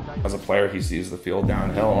 Marcelo. As a player, he sees the field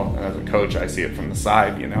downhill, and as a coach, I see it from the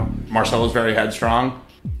side, you know? Marcelo's very headstrong.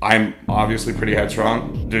 I'm obviously pretty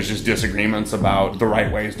headstrong. There's just disagreements about the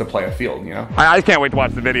right ways to play a field, you know? I can't wait to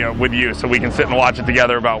watch the video with you so we can sit and watch it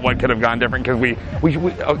together about what could have gone different, because we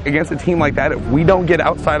against a team like that, if we don't get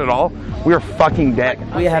outside at all, we are fucking dead.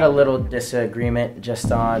 We had a little disagreement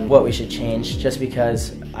just on what we should change, just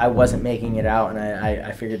because I wasn't making it out, and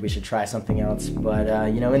I figured we should try something else.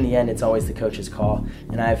 But, you know, in the end, it's always the coach's call,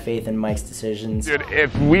 and I have faith in Mike's decisions. Dude,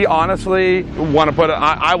 if we honestly want to put it,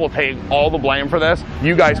 I will take all the blame for this.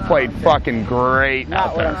 You guys played fucking great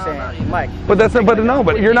out there. Not what I'm saying, Mike.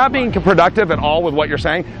 But you're not being productive at all with what you're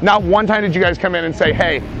saying. Not one time did you guys come in and say,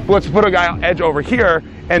 hey, let's put a guy edge over here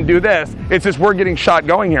and do this. It's just we're getting shot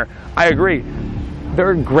going here. I agree.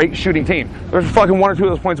 They're a great shooting team. There's fucking 1 or 2 of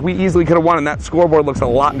those points we easily could have won, and that scoreboard looks a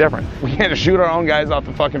lot different. We can't just shoot our own guys off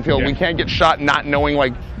the fucking field. Yeah. We can't get shot not knowing,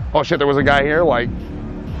 like, oh shit, there was a guy here. Like,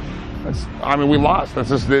 I mean, we lost. It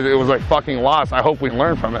was like fucking loss. I hope we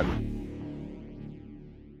learn from it.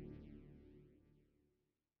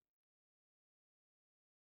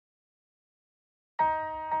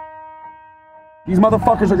 These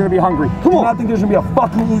motherfuckers are gonna be hungry. Come on. I think there's gonna be a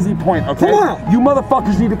fucking easy point, okay? Come on. You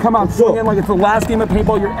motherfuckers need to come out swinging like it's the last game of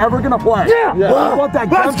paintball you're ever gonna play. Yeah. I want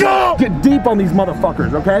that. Let's go. Get deep on these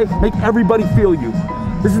motherfuckers, okay? Make everybody feel you.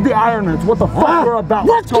 This is the Ironmen. It's what the fuck we're about.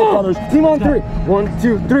 Let's go, brothers. Team on 3. 1,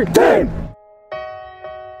 2, 3. Team.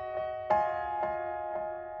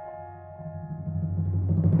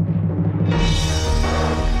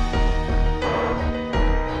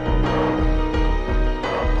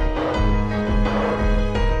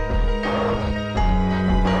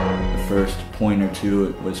 First point or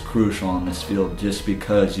two was crucial on this field, just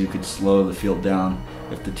because you could slow the field down.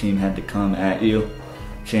 If the team had to come at you,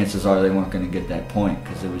 chances are they weren't going to get that point,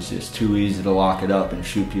 because it was just too easy to lock it up and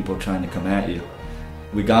shoot people trying to come at you.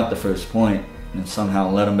 We got the first point and somehow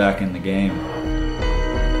let them back in the game.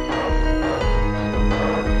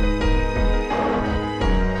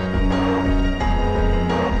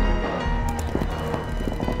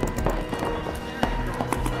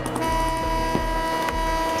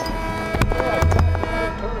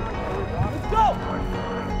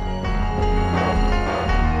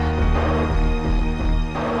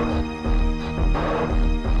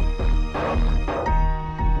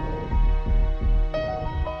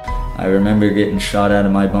 I remember getting shot out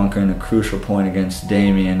of my bunker in a crucial point against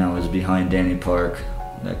Damien. I was behind Danny Park.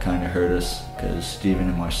 That kind of hurt us, because Steven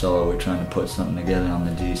and Marcelo were trying to put something together on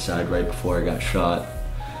the D side right before I got shot.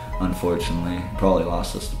 Unfortunately, probably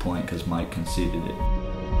lost us the point because Mike conceded it.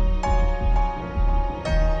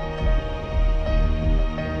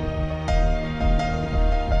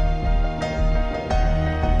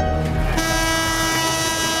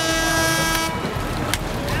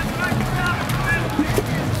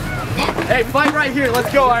 Hey, fight right here.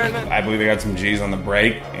 Let's go, Ironman. I believe they got some G's on the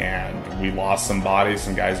break, and we lost some bodies.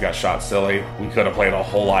 Some guys got shot silly. We could have played a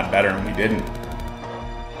whole lot better, and we didn't.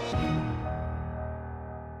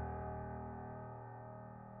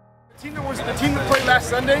 The team that played last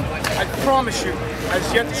Sunday, I promise you,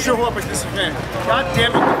 has yet to show up at this event. God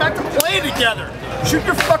damn it, we're back to playing together. Shoot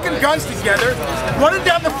your fucking guns together, running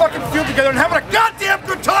down the fucking field together, and having a goddamn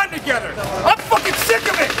good time together. I'm fucking sick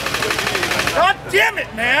of it. God damn it,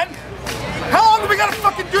 man. How long do we gotta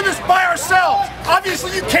fucking do this by ourselves?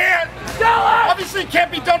 Obviously you can't. Obviously it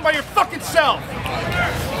can't be done by your fucking self.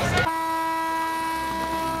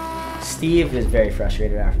 Steve is very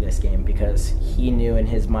frustrated after this game, because he knew in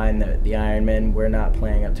his mind that the Ironmen were not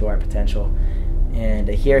playing up to our potential. And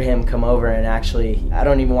to hear him come over and actually, I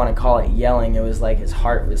don't even want to call it yelling, it was like his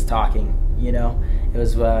heart was talking, you know? It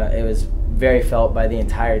was very felt by the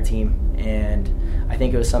entire team, and I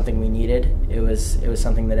think it was something we needed. It was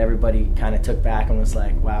something that everybody kind of took back and was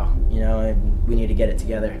like, wow, you know, we need to get it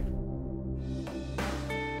together.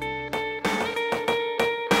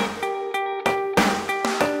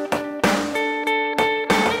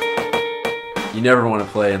 You never want to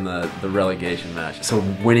play in the relegation match. So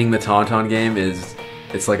winning the Tauntaun game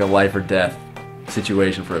it's like a life or death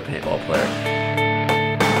situation for a paintball player.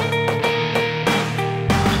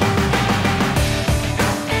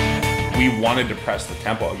 We wanted to press the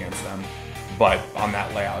tempo against them, but on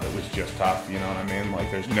that layout it was just tough, you know what I mean?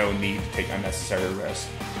 Like, there's no need to take unnecessary risks,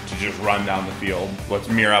 to just run down the field. Let's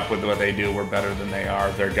mirror up with what they do. We're better than they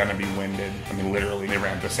are. They're gonna be winded. I mean, literally, they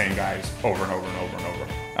ran the same guys over and over and over and over.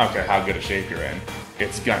 I don't care how good a shape you're in,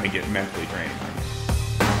 it's gonna get mentally draining.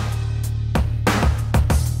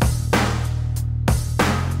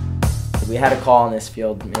 We had a call on this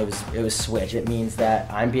field. It was switch. It means that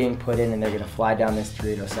I'm being put in and they're gonna fly down this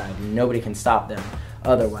Dorito side, and nobody can stop them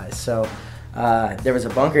otherwise. So there was a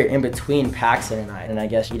bunker in between Paxton and I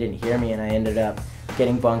guess you didn't hear me, and I ended up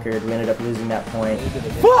getting bunkered. We ended up losing that point.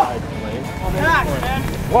 Fuck! Max, man.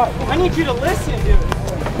 What? I need you to listen, dude.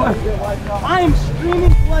 What? I am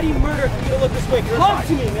screaming bloody murder for you to look this way. Talk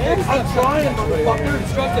to me, man. I'm trying, motherfucker.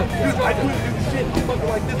 Instructive. I couldn't do shit fucking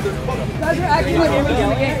like this. You guys are acting like everything in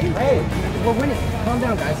the game. Hey, we're winning. Calm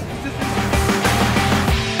down, guys.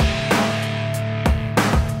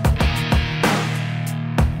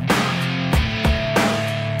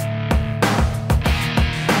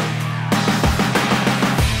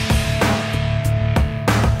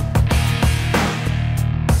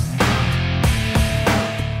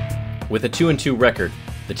 With a 2-2 record,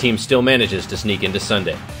 the team still manages to sneak into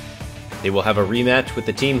Sunday. They will have a rematch with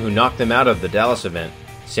the team who knocked them out of the Dallas event,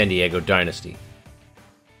 San Diego Dynasty.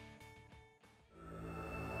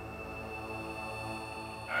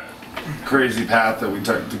 Crazy path that we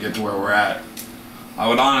took to get to where we're at. I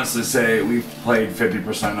would honestly say we've played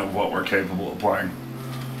 50% of what we're capable of playing.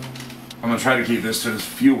 I'm going to try to keep this to as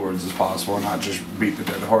few words as possible and not just beat the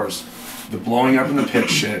dead horse. The blowing up in the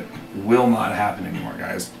pitch shit will not happen anymore,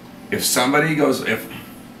 guys. If somebody goes, if,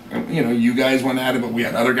 you know, you guys went at it, but we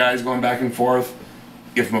had other guys going back and forth.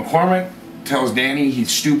 If McCormick tells Danny he's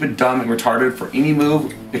stupid, dumb, and retarded for any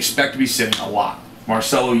move, expect to be sitting a lot.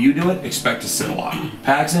 Marcelo, you do it, expect to sit a lot.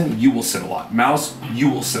 Paxton, you will sit a lot. Mouse, you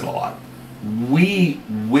will sit a lot. We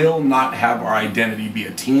will not have our identity be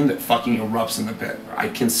a team that fucking erupts in the pit. I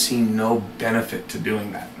can see no benefit to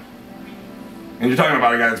doing that. And you're talking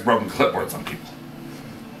about a guy that's broken clipboards on people.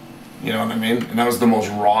 You know what I mean? And that was the most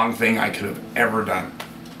wrong thing I could have ever done.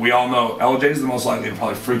 We all know LJ's the most likely to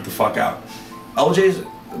probably freak the fuck out. LJ's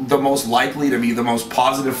the most likely to be the most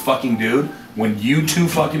positive fucking dude when you two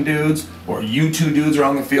fucking dudes or you two dudes are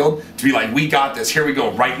on the field to be like, we got this, here we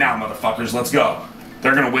go, right now, motherfuckers, let's go.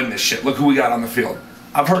 They're gonna win this shit. Look who we got on the field.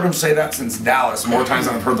 I've heard him say that since Dallas more times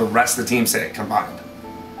than I've heard the rest of the team say it combined.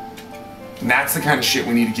 And that's the kind of shit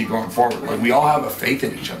we need to keep going forward. Like, we all have a faith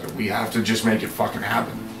in each other. We have to just make it fucking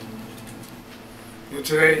happen. You know,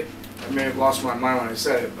 today, I may have lost my mind when I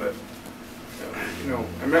said it, but, you know,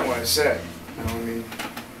 I meant what I said. You know, I mean,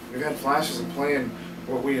 we've had flashes of playing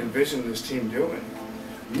what we envisioned this team doing.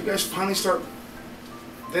 You guys finally start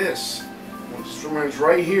this. Just remember, it's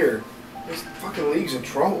right here. This fucking league's in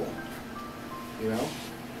trouble. You know?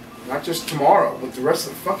 Not just tomorrow, but the rest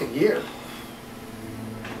of the fucking year.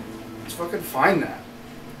 Let's fucking find that.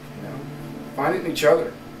 You know? Find it in each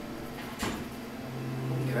other.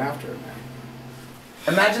 Get after it, man.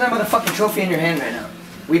 Imagine that motherfucking trophy in your hand right now.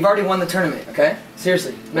 We've already won the tournament, okay?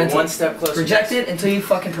 Seriously, mentally. One step closer. Project it until you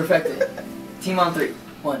fucking perfect it. Team on 3.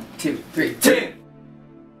 1, 2, 3. Team!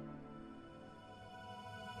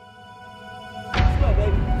 Let's go,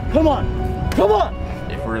 baby. Come on! Come on!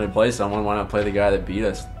 If we're going to play someone, why not play the guy that beat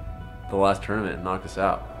us the last tournament and knocked us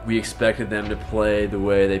out? We expected them to play the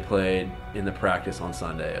way they played in the practice on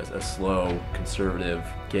Sunday, as a slow, conservative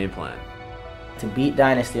game plan. To beat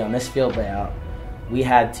Dynasty on this field layout, we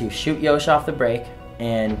had to shoot Yosh off the break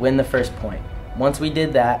and win the first point. Once we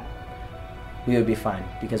did that, we would be fine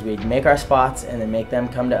because we'd make our spots and then make them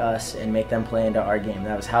come to us and make them play into our game.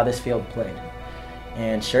 That was how this field played.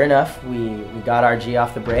 And sure enough, we got our G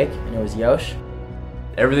off the break, and it was Yosh.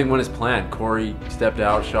 Everything went as planned. Corey stepped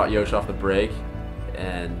out, shot Yosh off the break,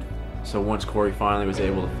 and so once Corey finally was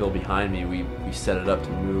able to fill behind me, we set it up to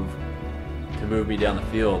move me down the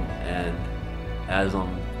field. And as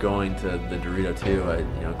I'm going to the Dorito too,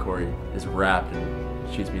 Corey is wrapped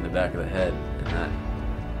and shoots me in the back of the head, and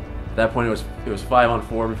at that point it was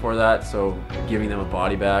 5-on-4 before that, so giving them a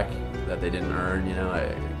body back that they didn't earn,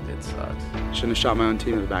 it sucks. Shouldn't have shot my own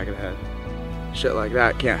team in the back of the head. shit like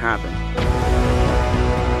that can't happen.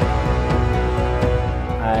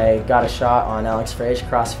 I got a shot on Alex Frage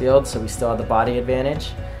cross field, so we still had the body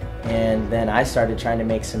advantage. And then I started trying to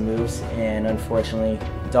make some moves, and unfortunately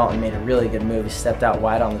Dalton made a really good move. He stepped out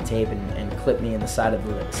wide on the tape and clipped me in the side of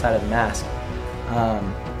the mask.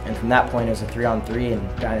 And from that point it was a 3-on-3,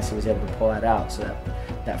 and Dynasty was able to pull that out. So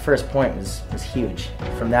that first point was huge.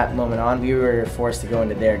 From that moment on, we were forced to go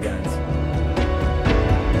into their guns.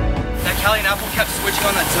 That Cali and Apple kept switching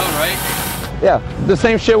on that zone, right? Yeah, the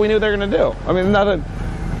same shit we knew they were gonna do. I mean,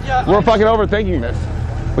 we're fucking overthinking this.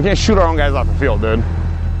 We can't shoot our own guys off the field, dude.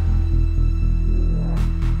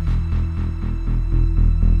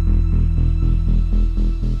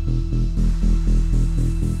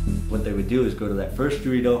 What they would do is go to that first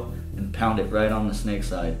Dorito and pound it right on the snake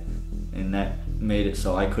side. And that made it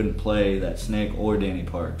so I couldn't play that snake or Danny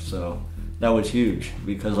Park. So that was huge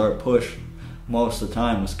because our push most of the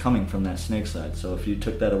time was coming from that snake side. So if you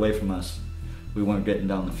took that away from us, we weren't getting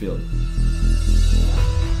down the field.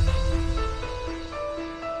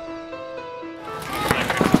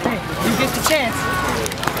 Hey, you get the chance.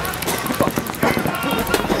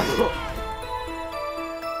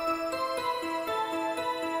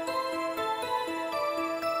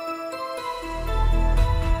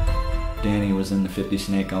 Danny was in the 50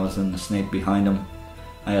 snake, I was in the snake behind him.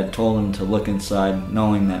 I had told him to look inside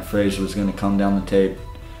knowing that Frage was going to come down the tape.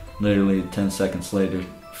 Literally 10 seconds later,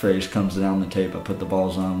 Frage comes down the tape. I put the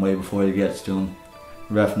balls on him way before he gets to him.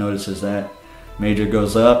 Ref notices that. Major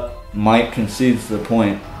goes up. Mike concedes the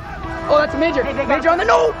point. Oh, that's a major. Major on the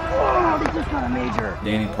no. Oh, they just got a major.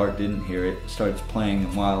 Danny Park didn't hear it. Starts playing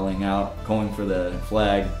and wilding out, going for the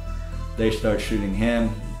flag. They start shooting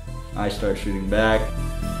him. I start shooting back.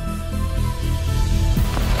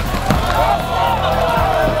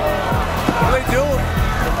 What are they doing?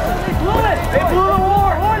 They blew it. They blew the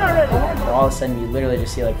war. All of a sudden, you literally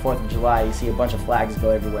just see like 4th of July. You see a bunch of flags go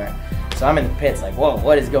everywhere. So I'm in the pits, like, whoa,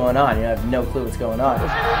 what is going on? You know, I have no clue what's going on.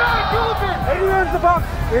 89's the box.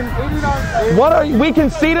 89. What are you? We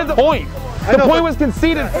conceded the point. The point was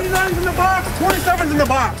conceded. 89's in the box. 27's in the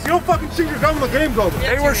box. You don't fucking shoot your gun when the game's over.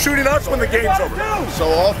 They were shooting us when the game's over. So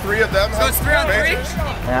all three of them. So it's 3-on-3.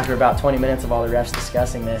 And after about 20 minutes of all the refs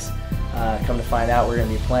discussing this, come to find out we're going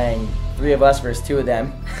to be playing 3 of us versus 2 of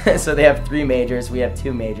them. So they have 3 majors, we have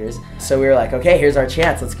 2 majors. So we were like, okay, here's our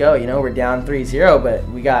chance, let's go. You know, we're down 3-0, but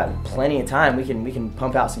we got plenty of time. We can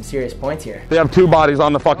pump out some serious points here. They have 2 bodies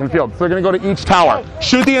on the fucking field. So they're gonna go to each tower.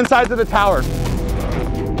 Shoot the insides of the towers.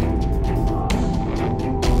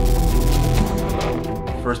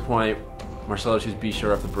 First point, Marcelo shoots B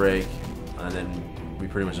short off the break, and then we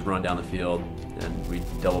pretty much just run down the field, and we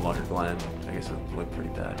double bunker Glenn. I guess it looked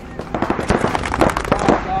pretty bad.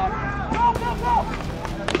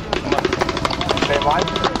 Same line?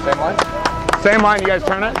 Same line? Same line, you guys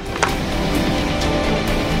turn it?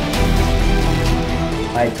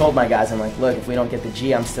 I told my guys, I'm like, look, if we don't get the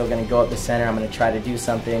G, I'm still gonna go up the center, I'm gonna try to do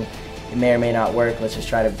something. It may or may not work, let's just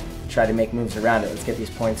try to make moves around it. Let's get these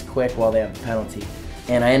points quick while they have the penalty.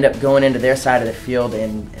 And I end up going into their side of the field,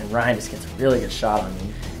 and Ryan just gets a really good shot on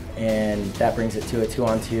me. And that brings it to a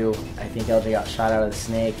 2-on-2. I think LJ got shot out of the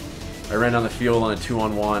snake. I ran down the field on a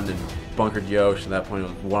 2-on-1 and bunkered Yosh. At that point, it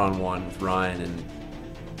was 1-on-1 with Ryan, and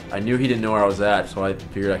I knew he didn't know where I was at, so I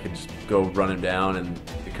figured I could just go run him down, and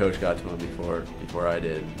the coach got to him before I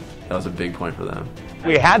did. That was a big point for them.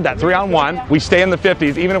 We had that 3-on-1. We stay in the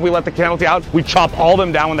 50s. Even if we let the penalty out, we chop all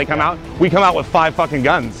them down when they come out. We come out with 5 fucking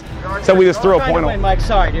guns. So we just threw a point on. Mike,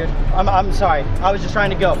 sorry, dude. I'm sorry. I was just trying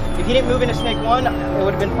to go. If he didn't move into snake 1, it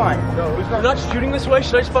would have been fine. You're not shooting this way?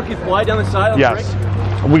 Should I just fucking fly down the side? Yes.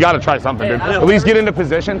 We got to try something, dude. At least get into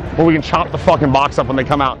position where we can chop the fucking box up when they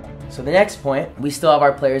come out. So the next point, we still have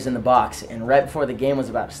our players in the box, and right before the game was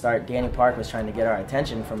about to start, Danny Park was trying to get our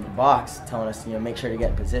attention from the box, telling us, you know, make sure to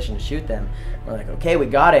get in position to shoot them. We're like, okay, we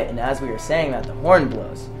got it, and as we were saying that, the horn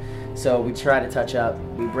blows. So we try to touch up,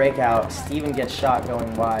 we break out, Steven gets shot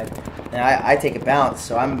going wide, and I take a bounce,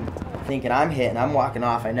 so I'm thinking I'm hit, and I'm walking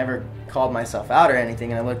off. I never called myself out or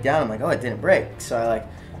anything, and I look down, I'm like, oh, it didn't break. So I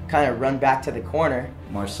kind of run back to the corner.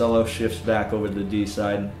 Marcelo shifts back over to the D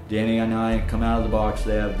side. Danny and I come out of the box.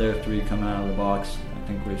 They have their 3 come out of the box. I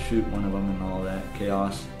think we shoot one of them and all that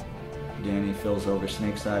chaos. Danny fills over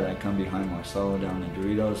snake side. I come behind Marcelo down the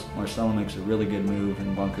Doritos. Marcelo makes a really good move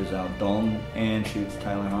and bunkers out Dalton and shoots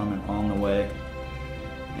Tyler Harmon on the way.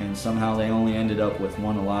 And somehow they only ended up with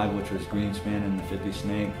 1 alive, which was Greenspan and the 50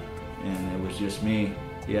 snake. And it was just me.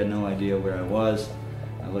 He had no idea where I was.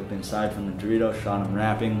 I looked inside from the Dorito, shot him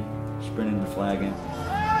rapping, sprinted the flag in.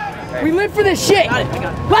 We live for this shit!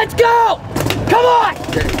 Let's go! Come on!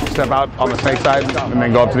 Step out on the snake side and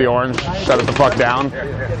then go up to the orange, shut it the fuck down.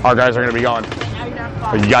 Our guys are going to be going.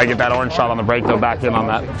 But you got to get that orange shot on the break, they'll back in on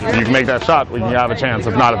that. If you can make that shot, we can have a chance.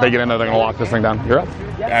 If not, if they get in there, they're going to lock this thing down. You're up.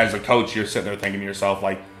 As a coach, you're sitting there thinking to yourself,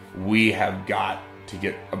 like, we have got to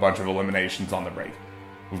get a bunch of eliminations on the break.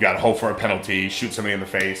 We've got to hope for a penalty, shoot somebody in the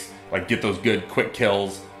face, like get those good quick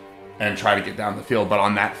kills and try to get down the field. But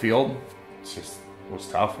on that field, it was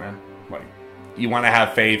tough, man. Like, you want to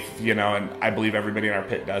have faith, you know, and I believe everybody in our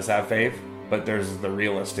pit does have faith, but there's the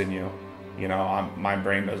realist in you. You know, my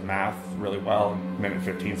brain does math really well. Minute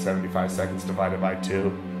 15, 75 seconds divided by 2.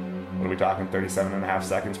 What are we talking, 37.5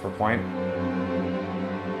 seconds per point?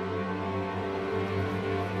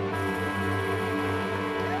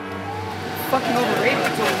 Fucking overrated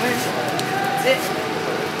until we win. That's it.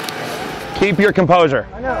 Keep your composure.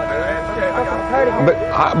 I know.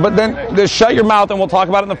 But then just shut your mouth and we'll talk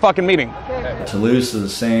about it in the fucking meeting. To lose to the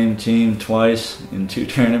same team twice in 2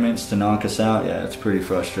 tournaments to knock us out, yeah, it's pretty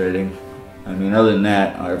frustrating. I mean, other than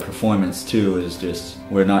that, our performance too is just,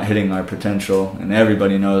 we're not hitting our potential, and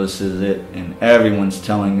everybody notices it, and everyone's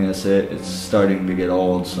telling us it. It's starting to get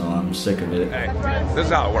old, so I'm sick of it. Hey, this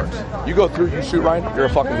is how it works. You go through, you shoot right, you're a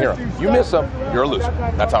fucking hero. You miss them, you're a loser.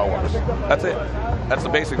 That's how it works. That's it. That's the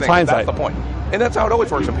basic thing. That's the point. And that's how it always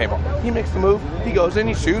works in paintball. He makes the move, he goes in,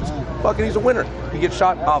 he shoots, fucking he's a winner. He gets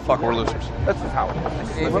shot, oh fuck, we're losers. That's just how it works.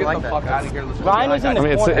 Let's get the fuck out of here.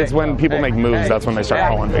 It's when people make moves, that's when they start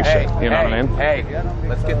calling big shit. You know what I mean? Hey,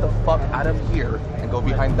 let's get the fuck out of here and go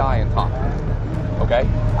behind Die and talk. Okay?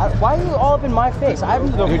 Why are you all up in my face? I'm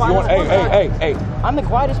the quietest one. Hey. I'm the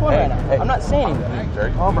quietest one right now. I'm not saying anything.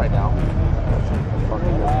 Very calm right now.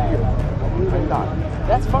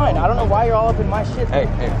 That's fine. I don't know why you're all up in my shit. Hey.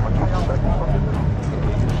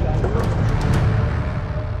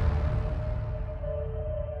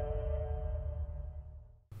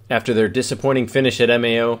 After their disappointing finish at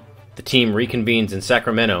MAO, the team reconvenes in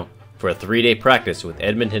Sacramento for a 3-day practice with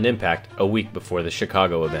Edmonton Impact a week before the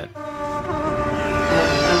Chicago event.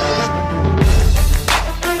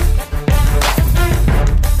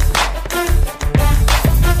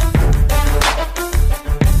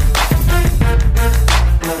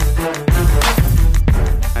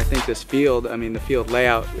 This field, I mean the field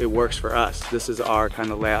layout, it works for us. This is our kind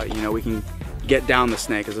of layout, you know, we can get down the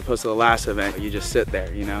snake as opposed to the last event. You just sit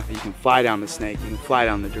there, you know. You can fly down the snake, you can fly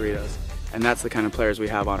down the Doritos. And that's the kind of players we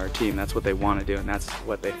have on our team. That's what they want to do and that's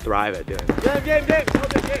what they thrive at doing. Game. Hey, come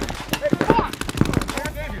on!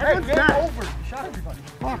 Everyone's over. You shot everybody.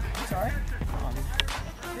 Fuck. Sorry.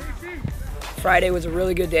 Friday was a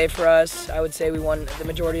really good day for us. I would say we won the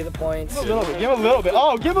majority of the points. Give him a little bit.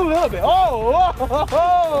 Oh, give him a little bit. Oh.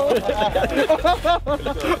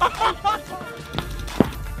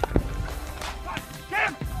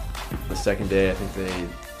 The second day, I think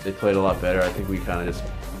they played a lot better. I think we kind of just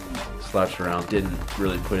slouched around, didn't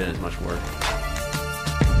really put in as much work.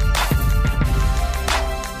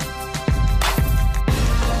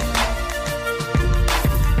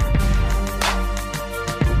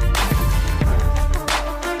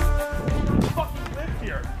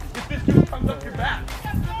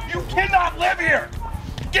 Cannot live here!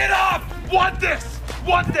 Get up! Want this!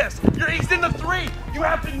 He's in the 3! You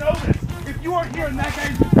have to know this! If you are here and that guy's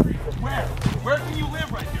in the 3, where? Where can you live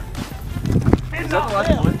right here? Cannot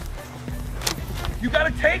live! You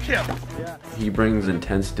gotta take him! Yeah. He brings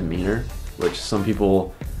intense demeanor, which some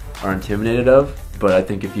people are intimidated of, but I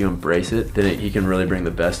think if you embrace it, then he can really bring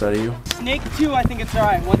the best out of you. Snake 2, I think it's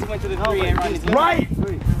alright. Once he went to the 3, everybody's right!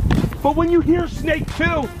 But when you hear Snake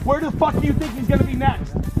 2, where the fuck do you think he's gonna be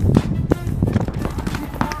next?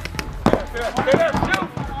 There, shoot!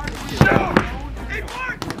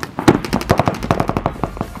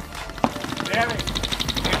 Danny,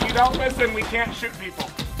 if you don't listen, we can't shoot people.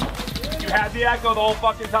 You had the echo the whole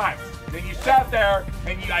fucking time. Then you sat there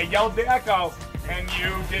and I yelled the echo and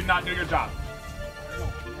you did not do your job.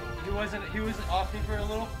 He was off me for a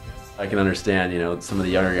little? I can understand, you know, some of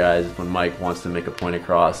the younger guys, when Mike wants to make a point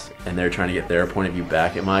across and they're trying to get their point of view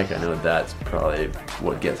back at Mike, I know that's probably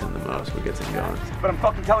what gets him the most, what gets him going. But I'm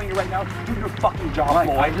fucking telling you right now, do your fucking job, Mike,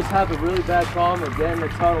 boy. I just have a really bad problem with getting the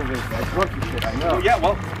tunnel vision. That's rookie shit, I know. Well, yeah,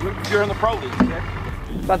 well, you're in the pro league, kid.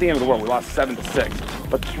 It's not the end of the world. We lost 7-6.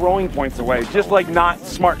 But throwing points away, just like not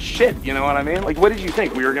smart shit, you know what I mean? Like, what did you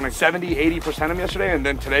think? We were going to 70, 80% them yesterday, and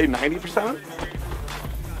then today 90%?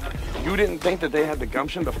 You didn't think that they had the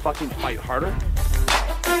gumption to fucking fight harder?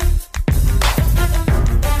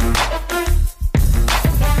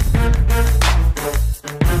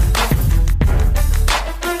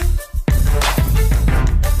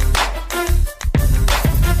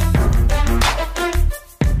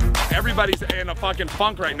 Everybody's in a fucking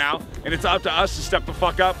funk right now, and it's up to us to step the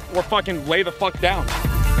fuck up or fucking lay the fuck down.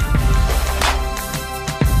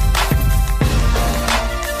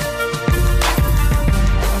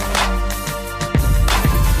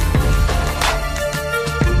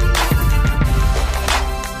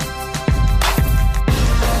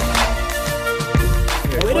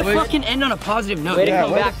 Way to fucking end on a positive note. Way to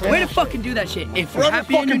come back. Way to fucking do that shit. If you're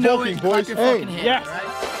happy and you know it, clap your fucking hands. Yes. Right?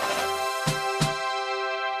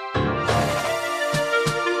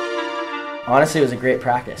 Honestly, it was a great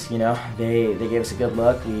practice. You know, they gave us a good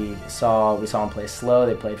look. We saw them play slow.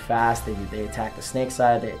 They played fast. They attacked the snake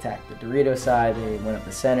side. They attacked the Dorito side. They went up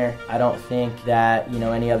the center. I don't think that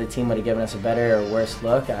any other team would have given us a better or worse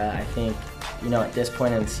look. I think at this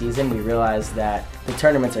point in the season, we realize that the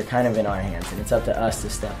tournaments are kind of in our hands, and it's up to us to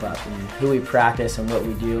step up. And who we practice and what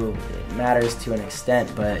we do, it matters to an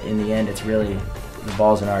extent, but in the end, it's really the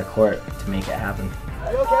ball's in our court to make it happen.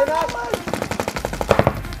 Are you okay, Matt?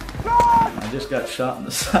 I just got shot in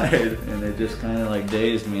the side, and it just kind of like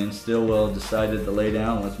dazed me, and Stillwell decided to lay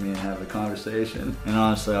down with me and have a conversation. And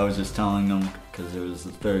honestly, I was just telling them, because it was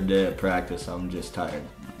the third day of practice, I'm just tired.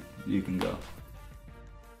 You can go.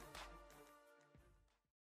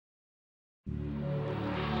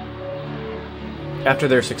 After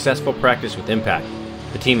their successful practice with Impact,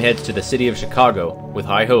 the team heads to the city of Chicago with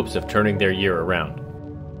high hopes of turning their year around.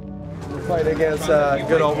 We're playing against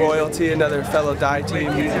good old Royalty, another fellow die team.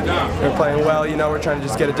 We're playing well, we're trying to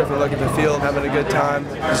just get a different look at the field, having a good time,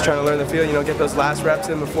 just trying to learn the field, get those last reps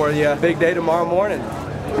in before the big day tomorrow morning.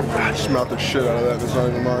 I smelled the shit out of that, there's not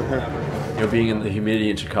even mine here. Being in the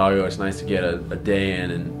humidity in Chicago, it's nice to get a day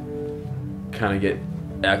in and kind of get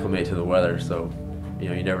acclimate to the weather, so you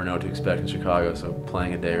never know what to expect in Chicago, so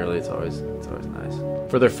playing a day early, it's always nice.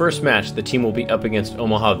 For their first match, the team will be up against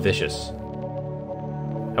Omaha Vicious.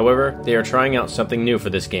 However, they are trying out something new for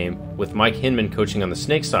this game, with Mike Hinman coaching on the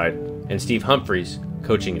snake side and Steve Humphries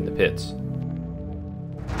coaching in the pits.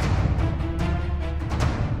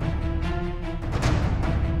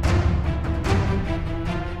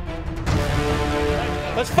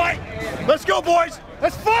 Let's fight! Let's go, boys!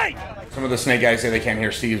 Let's fight! Some of the snake guys say they can't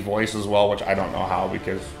hear Steve's voice as well, which I don't know how,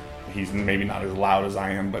 because he's maybe not as loud as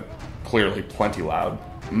I am, but clearly plenty loud.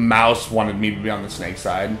 Mouse wanted me to be on the snake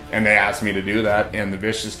side, and they asked me to do that. In the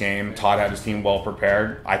Vicious game, Todd had his team well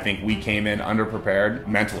prepared. I think we came in underprepared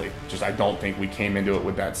mentally. Just I don't think we came into it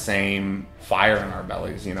with that same fire in our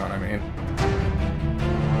bellies, you know what I mean?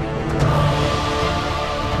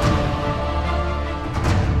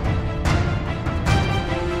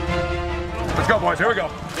 Let's go, boys. Here we go.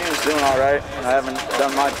 The team's doing all right. I haven't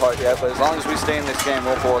done my part yet, but as long as we stay in this game,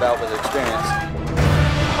 we'll pull it out with experience.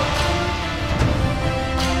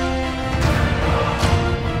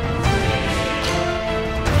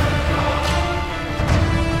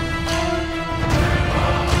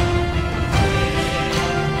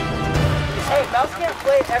 Mouse can't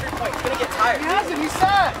play at every point. He's gonna get tired. He hasn't. He's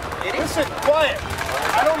sad. Listen, quiet.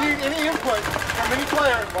 I don't need any input from any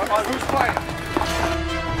player on who's playing.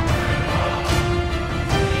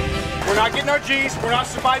 We're not getting our G's. We're not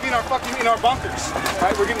surviving in our bunkers. All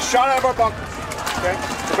right, we're getting shot out of our bunkers. Okay,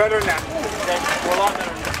 we're better than that. Okay, we're a lot better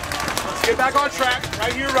than that. Let's get back on track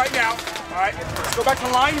right here, right now. All right, let's go back to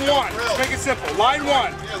line one. Let's make it simple. Line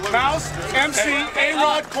one: Mouse, MC,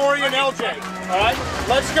 A-Rod, Corey, and LJ. All right,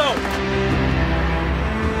 let's go.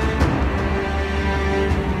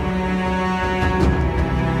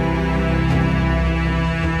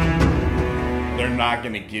 They're not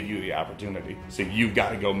going to give you the opportunity. So you've got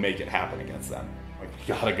to go make it happen against them. Like,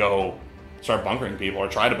 you got to go start bunkering people or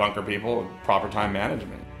try to bunker people with proper time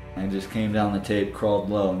management. I just came down the tape, crawled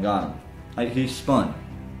low, and got him. He spun,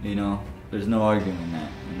 There's no arguing that,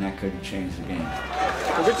 and that couldn't change the game.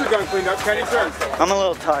 We'll get your gun cleaned up. Kenny, turn. I'm a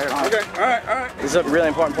little tired. Okay, all right. This is a really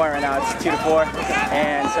important point right now. It's 2-4,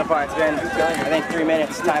 and so far it's been, I think, 3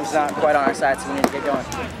 minutes. Time's not quite on our side, so we need to get going.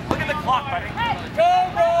 Look at the clock, buddy. Go,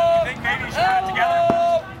 bro! Think maybe you should put it together?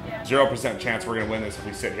 0% chance we're going to win this if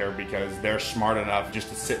we sit here because they're smart enough just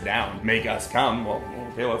to sit down, make us come. Well,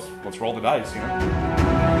 okay, let's roll the dice,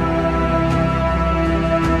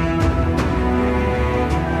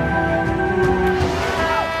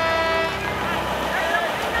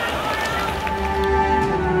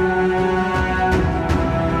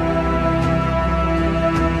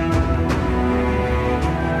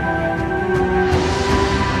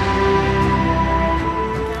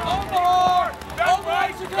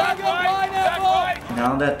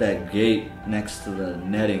 Now that that gate next to the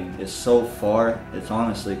netting is so far, it's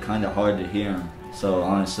honestly kind of hard to hear him. So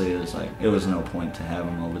honestly, it was no point to have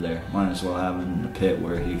him over there. Might as well have him in the pit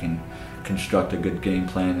where he can construct a good game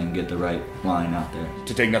plan and get the right line out there.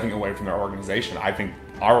 To take nothing away from their organization, I think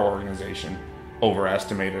our organization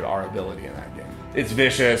overestimated our ability in that game. It's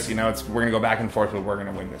vicious, you know, we're gonna go back and forth, but we're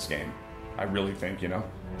gonna win this game. I really think, you know.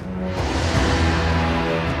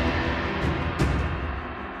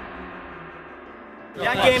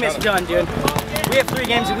 That game is done, dude. We have 3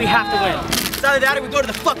 games that we have to win. It's either that or we go to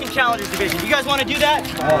the fucking Challengers division. You guys want to do that?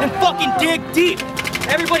 Then fucking dig deep.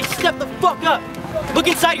 Everybody step the fuck up. Look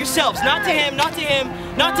inside yourselves. Not to him, not to him,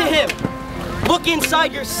 not to him. Look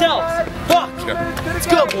inside yourselves. Fuck. Let's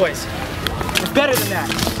go, boys. We're better than that.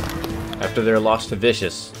 After their loss to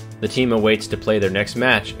Vicious, the team awaits to play their next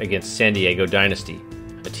match against San Diego Dynasty,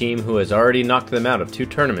 a team who has already knocked them out of 2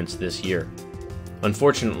 tournaments this year.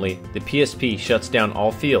 Unfortunately, the PSP shuts down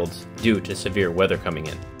all fields due to severe weather coming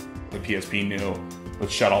in. The PSP knew,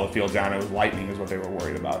 let's shut all the fields down. It was lightning is what they were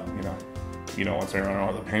worried about, you know. You know, once they run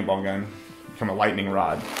out with a paintball gun, become a lightning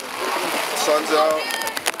rod. Sun's out,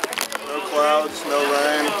 no clouds, no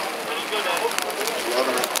rain.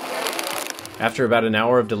 Loving it. After about an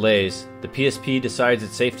hour of delays, the PSP decides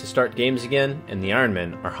it's safe to start games again, and the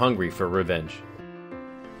Ironmen are hungry for revenge.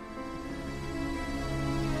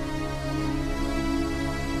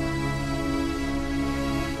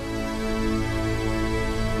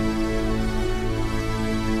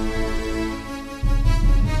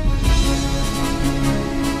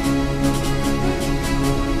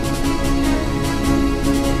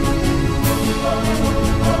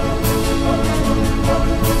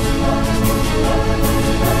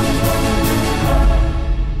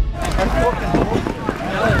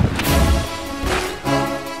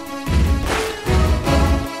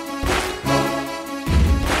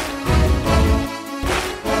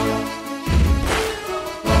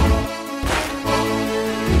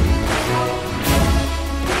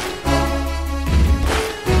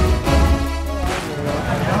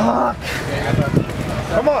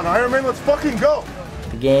 Come on, Ironman, let's fucking go.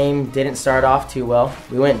 The game didn't start off too well.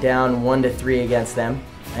 We went down 1-3 against them.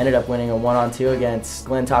 I ended up winning a 1-on-2 against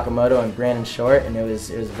Glenn Takamoto and Brandon Short, and it was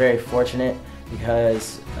very fortunate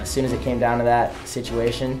because as soon as it came down to that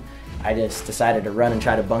situation, I just decided to run and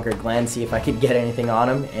try to bunker Glenn, see if I could get anything on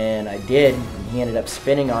him, and I did. And he ended up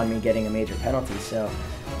spinning on me, getting a major penalty. So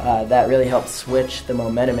that really helped switch the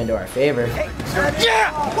momentum into our favor. Hey,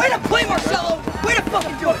 yeah! Way to play, Marcelo! Way to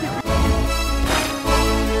fucking do it!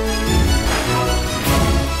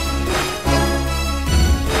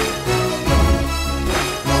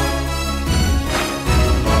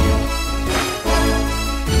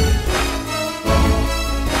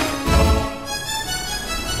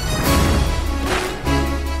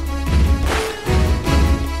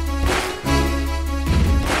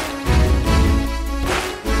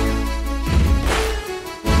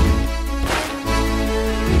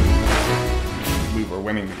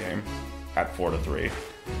 Winning the game at 4-3.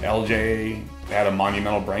 LJ had a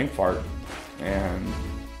monumental brain fart and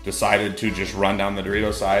decided to just run down the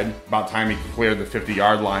Dorito side. About time he cleared the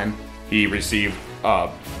 50-yard line, he received a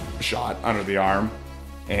shot under the arm,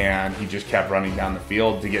 and he just kept running down the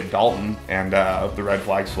field to get Dalton, and the red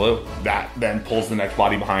flags flew. That then pulls the next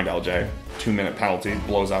body behind LJ. 2-minute penalty,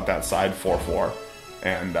 blows out that side, 4-4.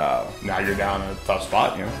 And now you're down in a tough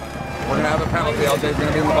spot, you know. We're going to have a penalty. LJ's going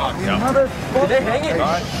to be in the box. Did they hang it? All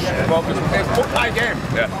right. Focus. It's a tie game.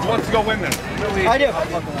 Yeah. Who wants to go win this? I do.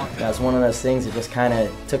 That's one of those things that just kind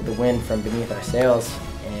of took the wind from beneath our sails,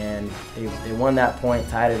 and they won that point,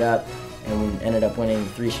 tied it up, and we ended up winning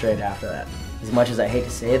 3 straight after that. As much as I hate to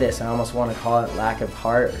say this, I almost want to call it lack of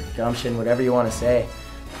heart or gumption, whatever you want to say.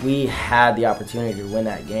 We had the opportunity to win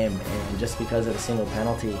that game, and just because of a single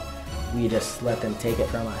penalty, we just let them take it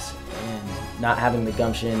from us. And not having the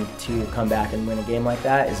gumption to come back and win a game like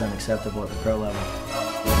that is unacceptable at the pro level.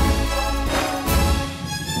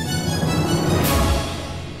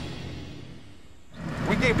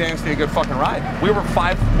 We gave Dynasty a good fucking ride. We were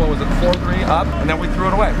 4-3 up, and then we threw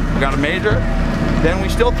it away. We got a major, then we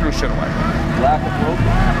still threw shit away. Lack of focus.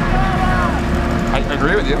 I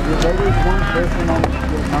agree with you. There's one person on the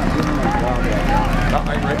field not doing their job right now. No,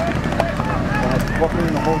 I agree. That's fucking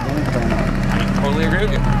the whole game plan. I totally agree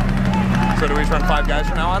with you. So do we just run 5 guys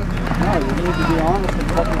from now on? No, you need to be honest and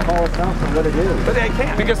fucking call us out for what it is. But they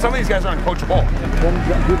can't, because some of these guys are uncoachable. Then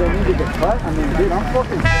do they need to get cut? I mean, dude, I'm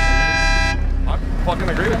fucking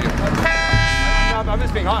agree with you. I'm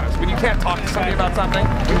just being honest. When you can't talk to somebody about something,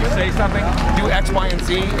 when you say something, do X, Y, and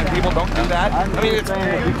Z, and people don't do that. I mean, it's saying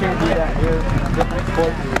that we can't do that here. Different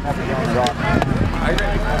sports, we have to go on rock. I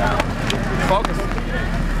agree. Focus.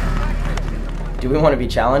 do we want to be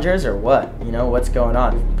challengers or what? You know, what's going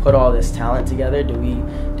on? Put all this talent together. Do we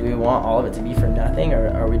want all of it to be for nothing, or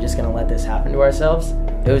are we just going to let this happen to ourselves?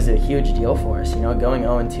 It was a huge deal for us. You know, going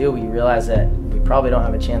 0-2, we realized that we probably don't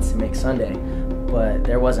have a chance to make Sunday, but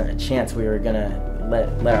there wasn't a chance we were going to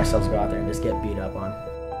let ourselves go out there and just get beat up on.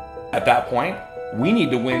 At that point, we need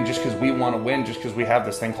to win just because we want to win, just because we have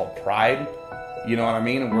this thing called pride. You know what I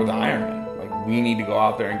mean? And we're the Ironmen. Like, we need to go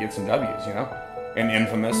out there and get some W's, you know? And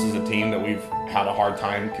Infamous is a team that we've had a hard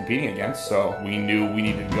time competing against, so we knew we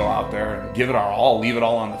needed to go out there and give it our all, leave it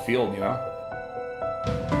all on the field, you know?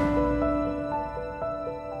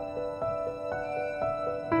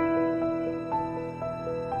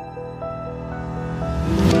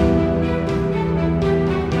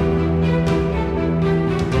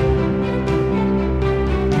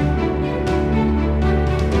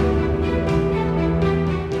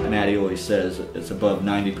 Says it's above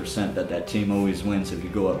 90% that team always wins if you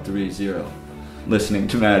go up 3-0. Listening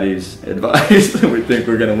to Maddie's advice, we think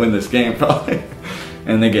we're going to win this game probably,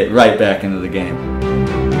 and they get right back into the game.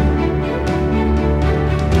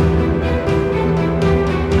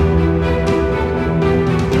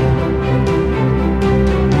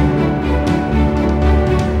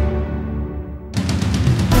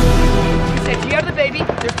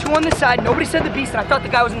 There's 2 on this side. Nobody said the beast, and I thought the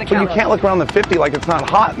guy was in the counter. You can't look around the 50 like it's not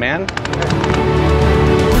hot, man.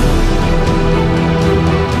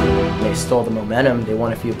 They stole the momentum. They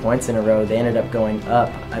won a few points in a row. They ended up going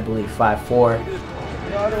up, I believe, 5-4.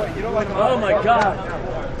 Oh my God.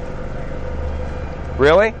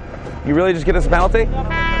 Really? You really just get us a penalty?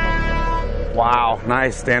 Wow,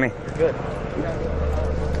 nice, Danny. Good.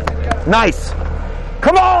 Nice.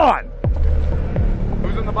 Come on!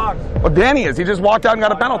 Who's in the box? Well, Danny is. He just walked out and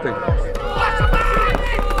got a penalty.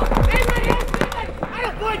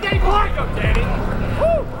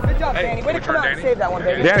 Good job, Danny. Way to come out and save that one,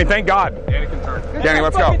 baby. Danny, thank God. Danny can turn. Danny,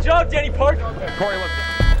 let's go. Good job, Danny Park. Corey, let's go.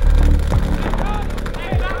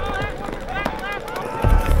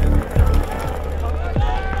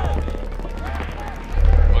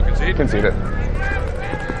 Concede it.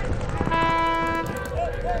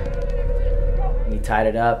 We tied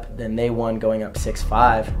it up. Then they won, going up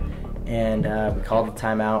 6-5. And we called the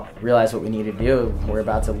timeout, realized what we needed to do. We're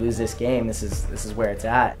about to lose this game. This is where it's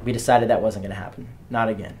at. We decided that wasn't going to happen. Not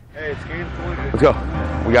again. Hey, it's game point. Let's go.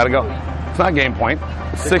 We got to go. It's not game point.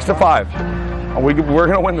 It's 6-5. We're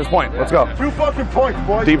going to win this point. Let's go. 2 fucking points,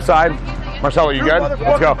 boys. Deep side. Marcelo, you good?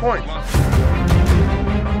 Let's go. Points.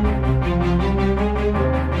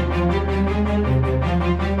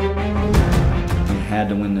 We had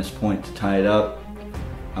to win this point to tie it up.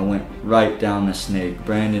 I went right down the snake.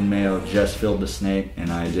 Brandon Mayo just filled the snake, and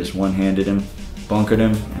I just one-handed him, bunkered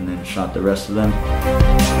him, and then shot the rest of them.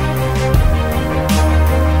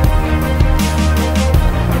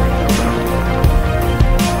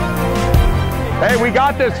 Hey, we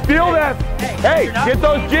got this. Feel this. Hey, get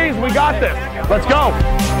those G's. We got this. Let's go.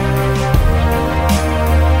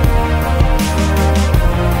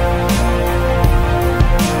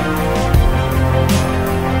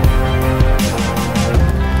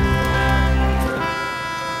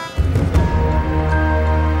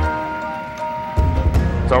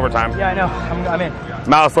 It's overtime. Yeah, I know. I'm in.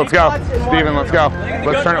 Mouse, let's go. Steven, let's go.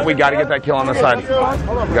 Let's turn it. We got to get that kill on this side. We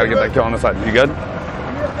got to get that kill on this side. You good?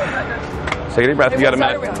 Take a deep breath. You got a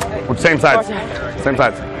minute. Same sides. Same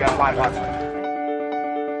sides. You got 5 shots.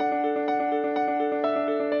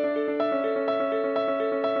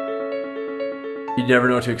 You never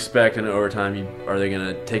know what to expect in overtime. Are they going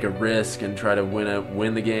to take a risk and try to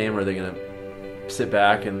win the game, or are they going to sit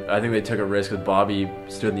back? And I think they took a risk with Bobby.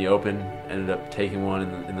 Stood in the open, ended up taking one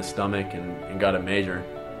in the stomach, and got a major.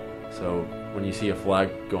 So when you see a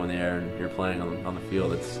flag go in the air and you're playing on the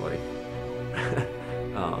field, it's like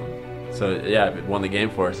so yeah, it won the game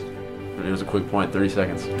for us. It was a quick point, 30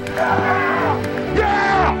 seconds.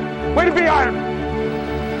 Yeah! Way to be Iron!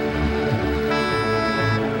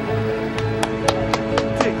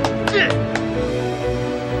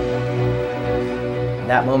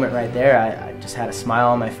 That moment right there, I just had a smile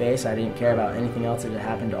on my face. I didn't care about anything else that had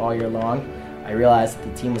happened all year long. I realized that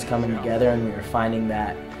the team was coming together and we were finding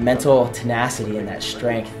that mental tenacity and that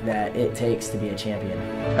strength that it takes to be a champion.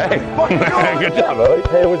 Hey, good job, buddy.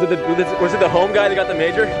 Hey, was it the home guy that got the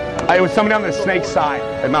major? Hey, it was somebody on the snake side.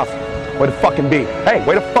 Hey, Mouse, way to fucking be. Hey,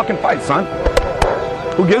 way to fucking fight, son.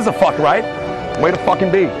 Who gives a fuck, right? Way to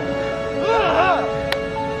fucking be.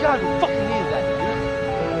 God, who fucking needed that,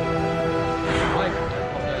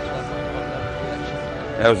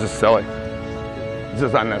 That was just silly. It's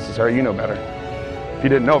just unnecessary. You know better. If you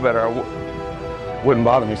didn't know better, it wouldn't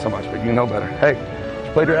bother me so much, but you know better. Hey,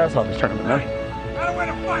 you played your ass off this tournament, man.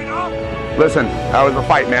 Listen, that was a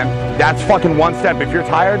fight, man. That's fucking one step. If you're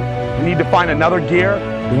tired, you need to find another gear.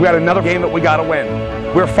 We got another game that we gotta win.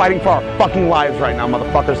 We're fighting for our fucking lives right now,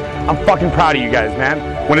 motherfuckers. I'm fucking proud of you guys,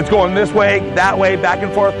 man. When it's going this way, that way, back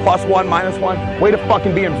and forth, +1, -1, way to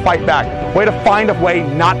fucking be and fight back. Way to find a way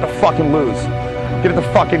not to fucking lose. Get the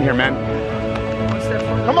fuck in here, man.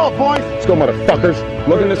 Come on, boys. Let's go, motherfuckers.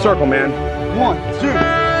 Look in the circle, man. 1, 2,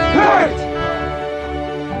 3.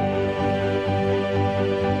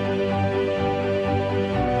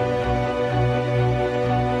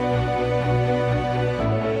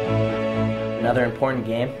 Another important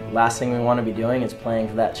game. Last thing we want to be doing is playing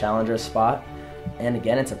for that challenger spot. And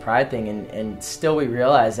again, it's a pride thing, and still we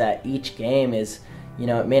realize that each game is, you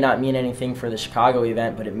know, it may not mean anything for the Chicago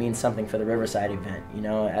event, but it means something for the Riverside event. You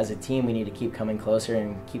know, as a team, we need to keep coming closer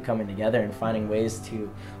and keep coming together and finding ways to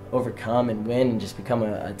overcome and win and just become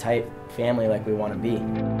a tight family like we want to be.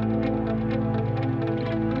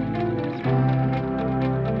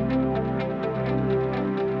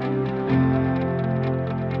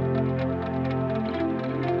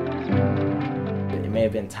 It may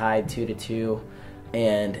have been tied 2-2,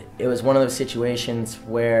 and it was one of those situations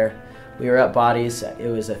where we were up bodies. It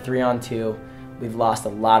was a 3-on-2. We've lost a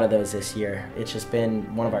lot of those this year. It's just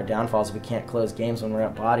been one of our downfalls. We can't close games when we're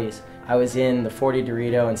up bodies. I was in the 40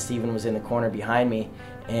 Dorito and Steven was in the corner behind me,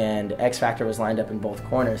 and X Factor was lined up in both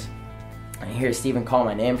corners. I hear Steven call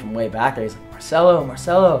my name from way back there. He's like, Marcelo,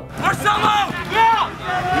 Marcelo. Marcelo! Yeah!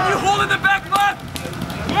 Can you hold in the back left?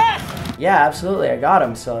 Yes! Yeah, absolutely, I got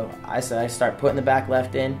him. So I start putting the back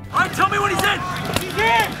left in. All right, tell me when he's in. He's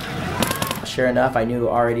in! Sure enough, I knew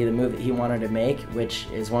already the move that he wanted to make, which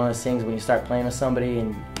is one of those things when you start playing with somebody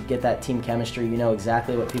and you get that team chemistry, you know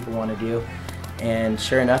exactly what people want to do. And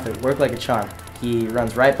sure enough, it worked like a charm. He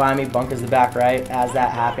runs right by me, bunkers the back right. As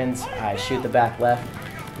that happens, I shoot the back left.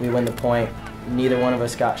 We win the point. Neither one of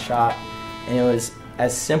us got shot. And it was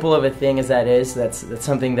as simple of a thing as that is. That's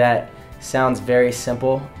something that sounds very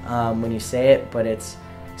simple when you say it, but it's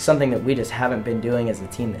something that we just haven't been doing as a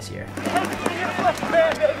team this year.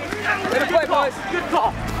 Way to play, boys. Good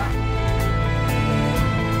call.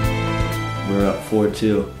 We're up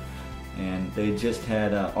 4-2, and they just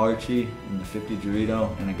had Archie in the 50 Dorito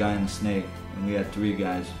and a guy in the snake, and we had 3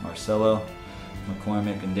 guys, Marcelo,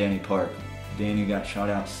 McCormick, and Danny Park. Danny got shot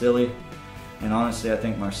out silly, and honestly I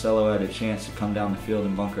think Marcelo had a chance to come down the field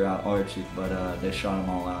and bunker out Archie, but they shot him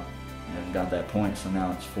all out and got that point, so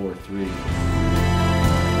now it's 4-3.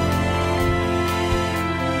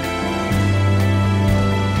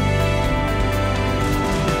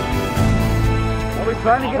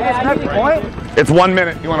 Trying to get this next point? It's 1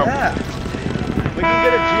 minute. You want to? Yeah. We can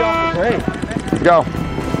get a G off the break. Go.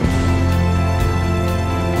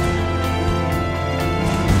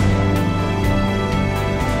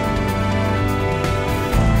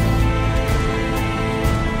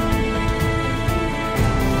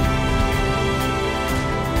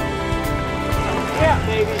 Yeah,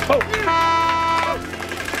 baby. Oh.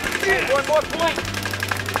 One more point.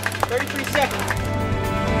 33 seconds.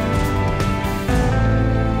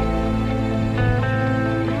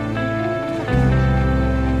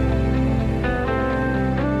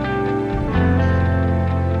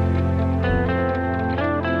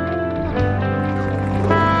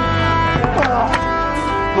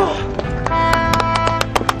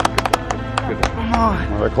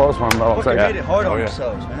 Another close one, but I'll take made it hard on yeah.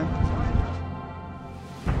 ourselves, man.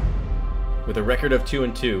 With a record of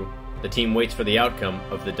 2-2, the team waits for the outcome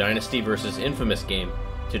of the Dynasty versus Infamous game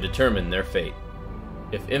to determine their fate.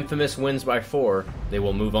 If Infamous wins by 4, they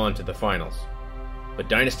will move on to the finals. But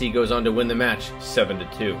Dynasty goes on to win the match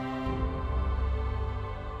 7-2.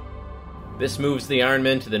 This moves the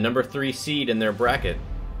Ironmen to the number 3 seed in their bracket,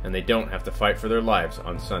 and they don't have to fight for their lives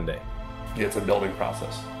on Sunday. It's a building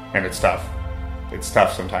process, and it's tough. It's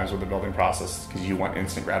tough sometimes with the building process because you want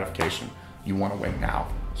instant gratification. You want to win now.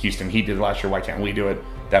 Houston, he did it last year. Why can't we do it?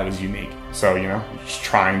 That was unique. So, you know, just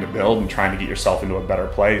trying to build and trying to get yourself into a better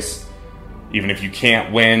place. Even if you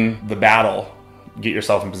can't win the battle, get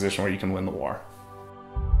yourself in a position where you can win the war.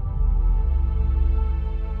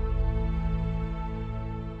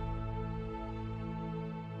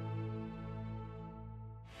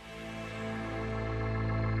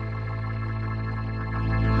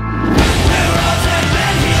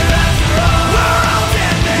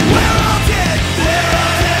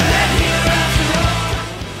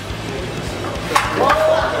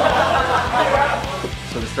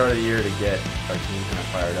 So the start of the year to get our team kind of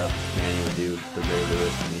fired up, Manny would do the Ray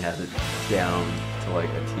Lewis and he has it down to like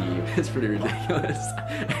a T. It's pretty ridiculous.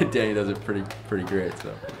 And Danny does it pretty great.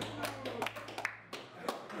 So.